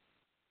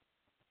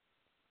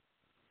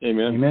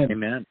 Amen. Amen.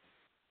 Amen.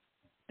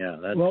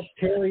 Yeah. Well,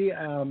 Terry,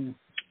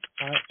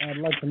 I'd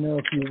like to know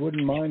if you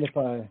wouldn't mind if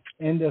I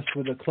end us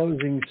with a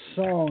closing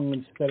song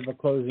instead of a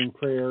closing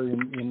prayer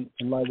in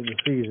light of the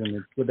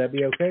season. Would that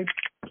be okay?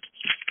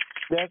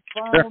 That's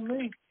fine with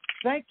me.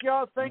 Thank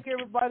y'all. Thank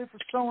everybody for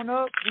showing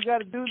up. We got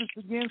to do this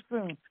again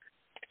soon.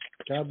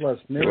 God bless.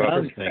 You're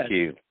welcome. Thank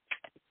you.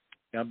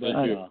 God bless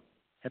you all.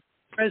 Happy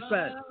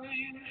Christmas.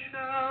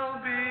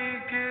 Shall be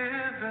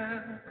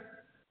given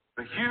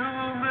a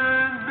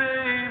human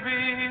baby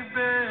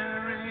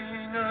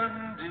bearing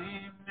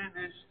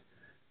undiminished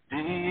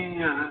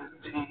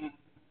deity.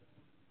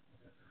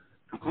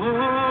 The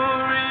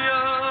glory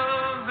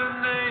of the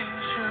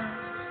nations,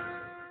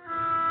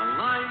 a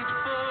light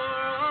for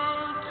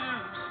all to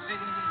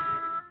see,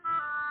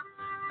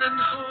 and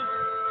hope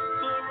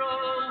for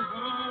all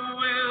who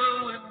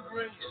will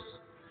embrace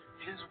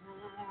his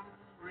warm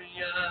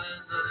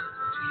reality.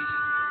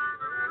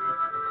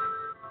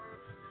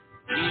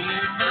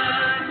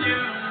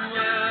 Emmanuel,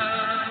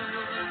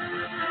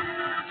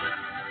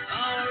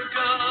 our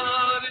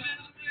God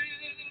is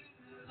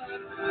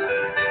with us.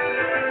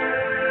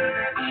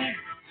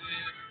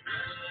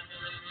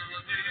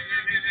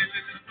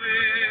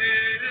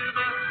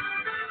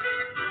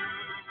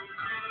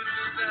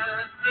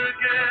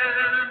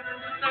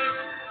 Against us,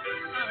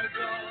 our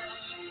God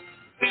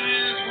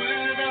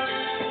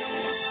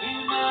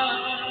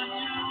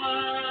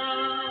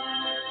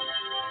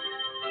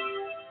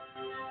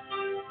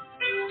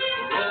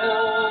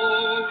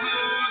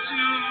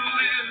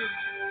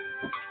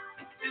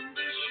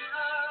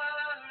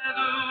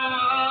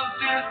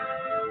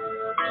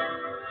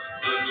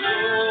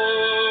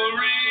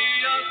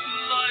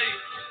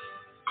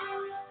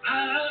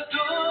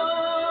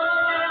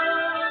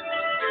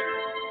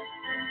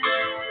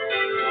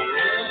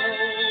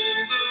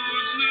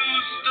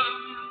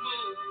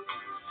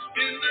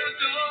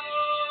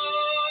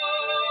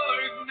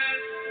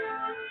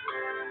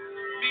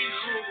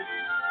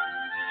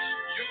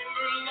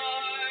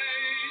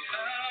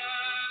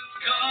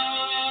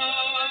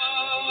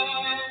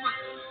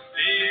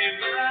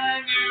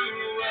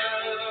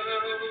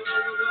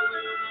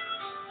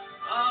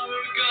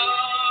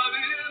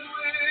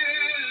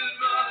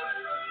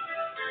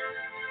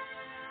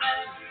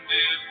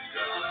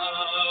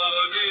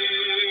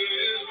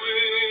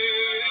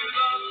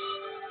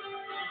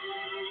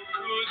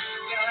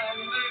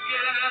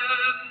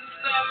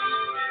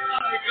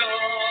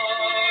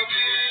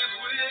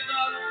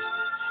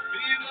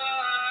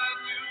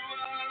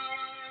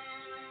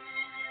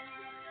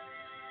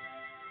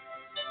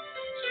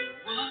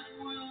What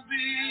will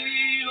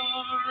be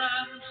your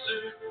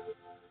answer?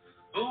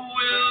 Or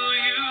will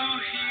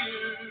you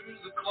hear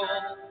the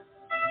call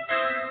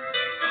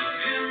of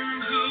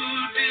him who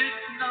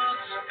did not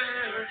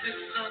spare his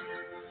son,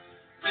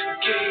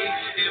 but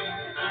gave him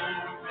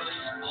for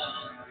us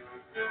all?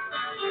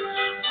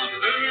 On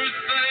earth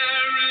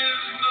there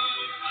is no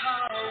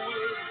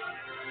power,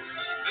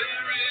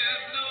 there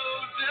is no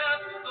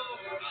depth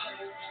or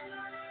height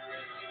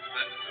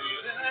that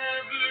could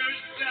ever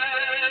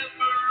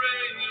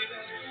separate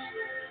us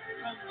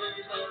from the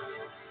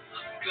love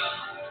of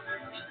God.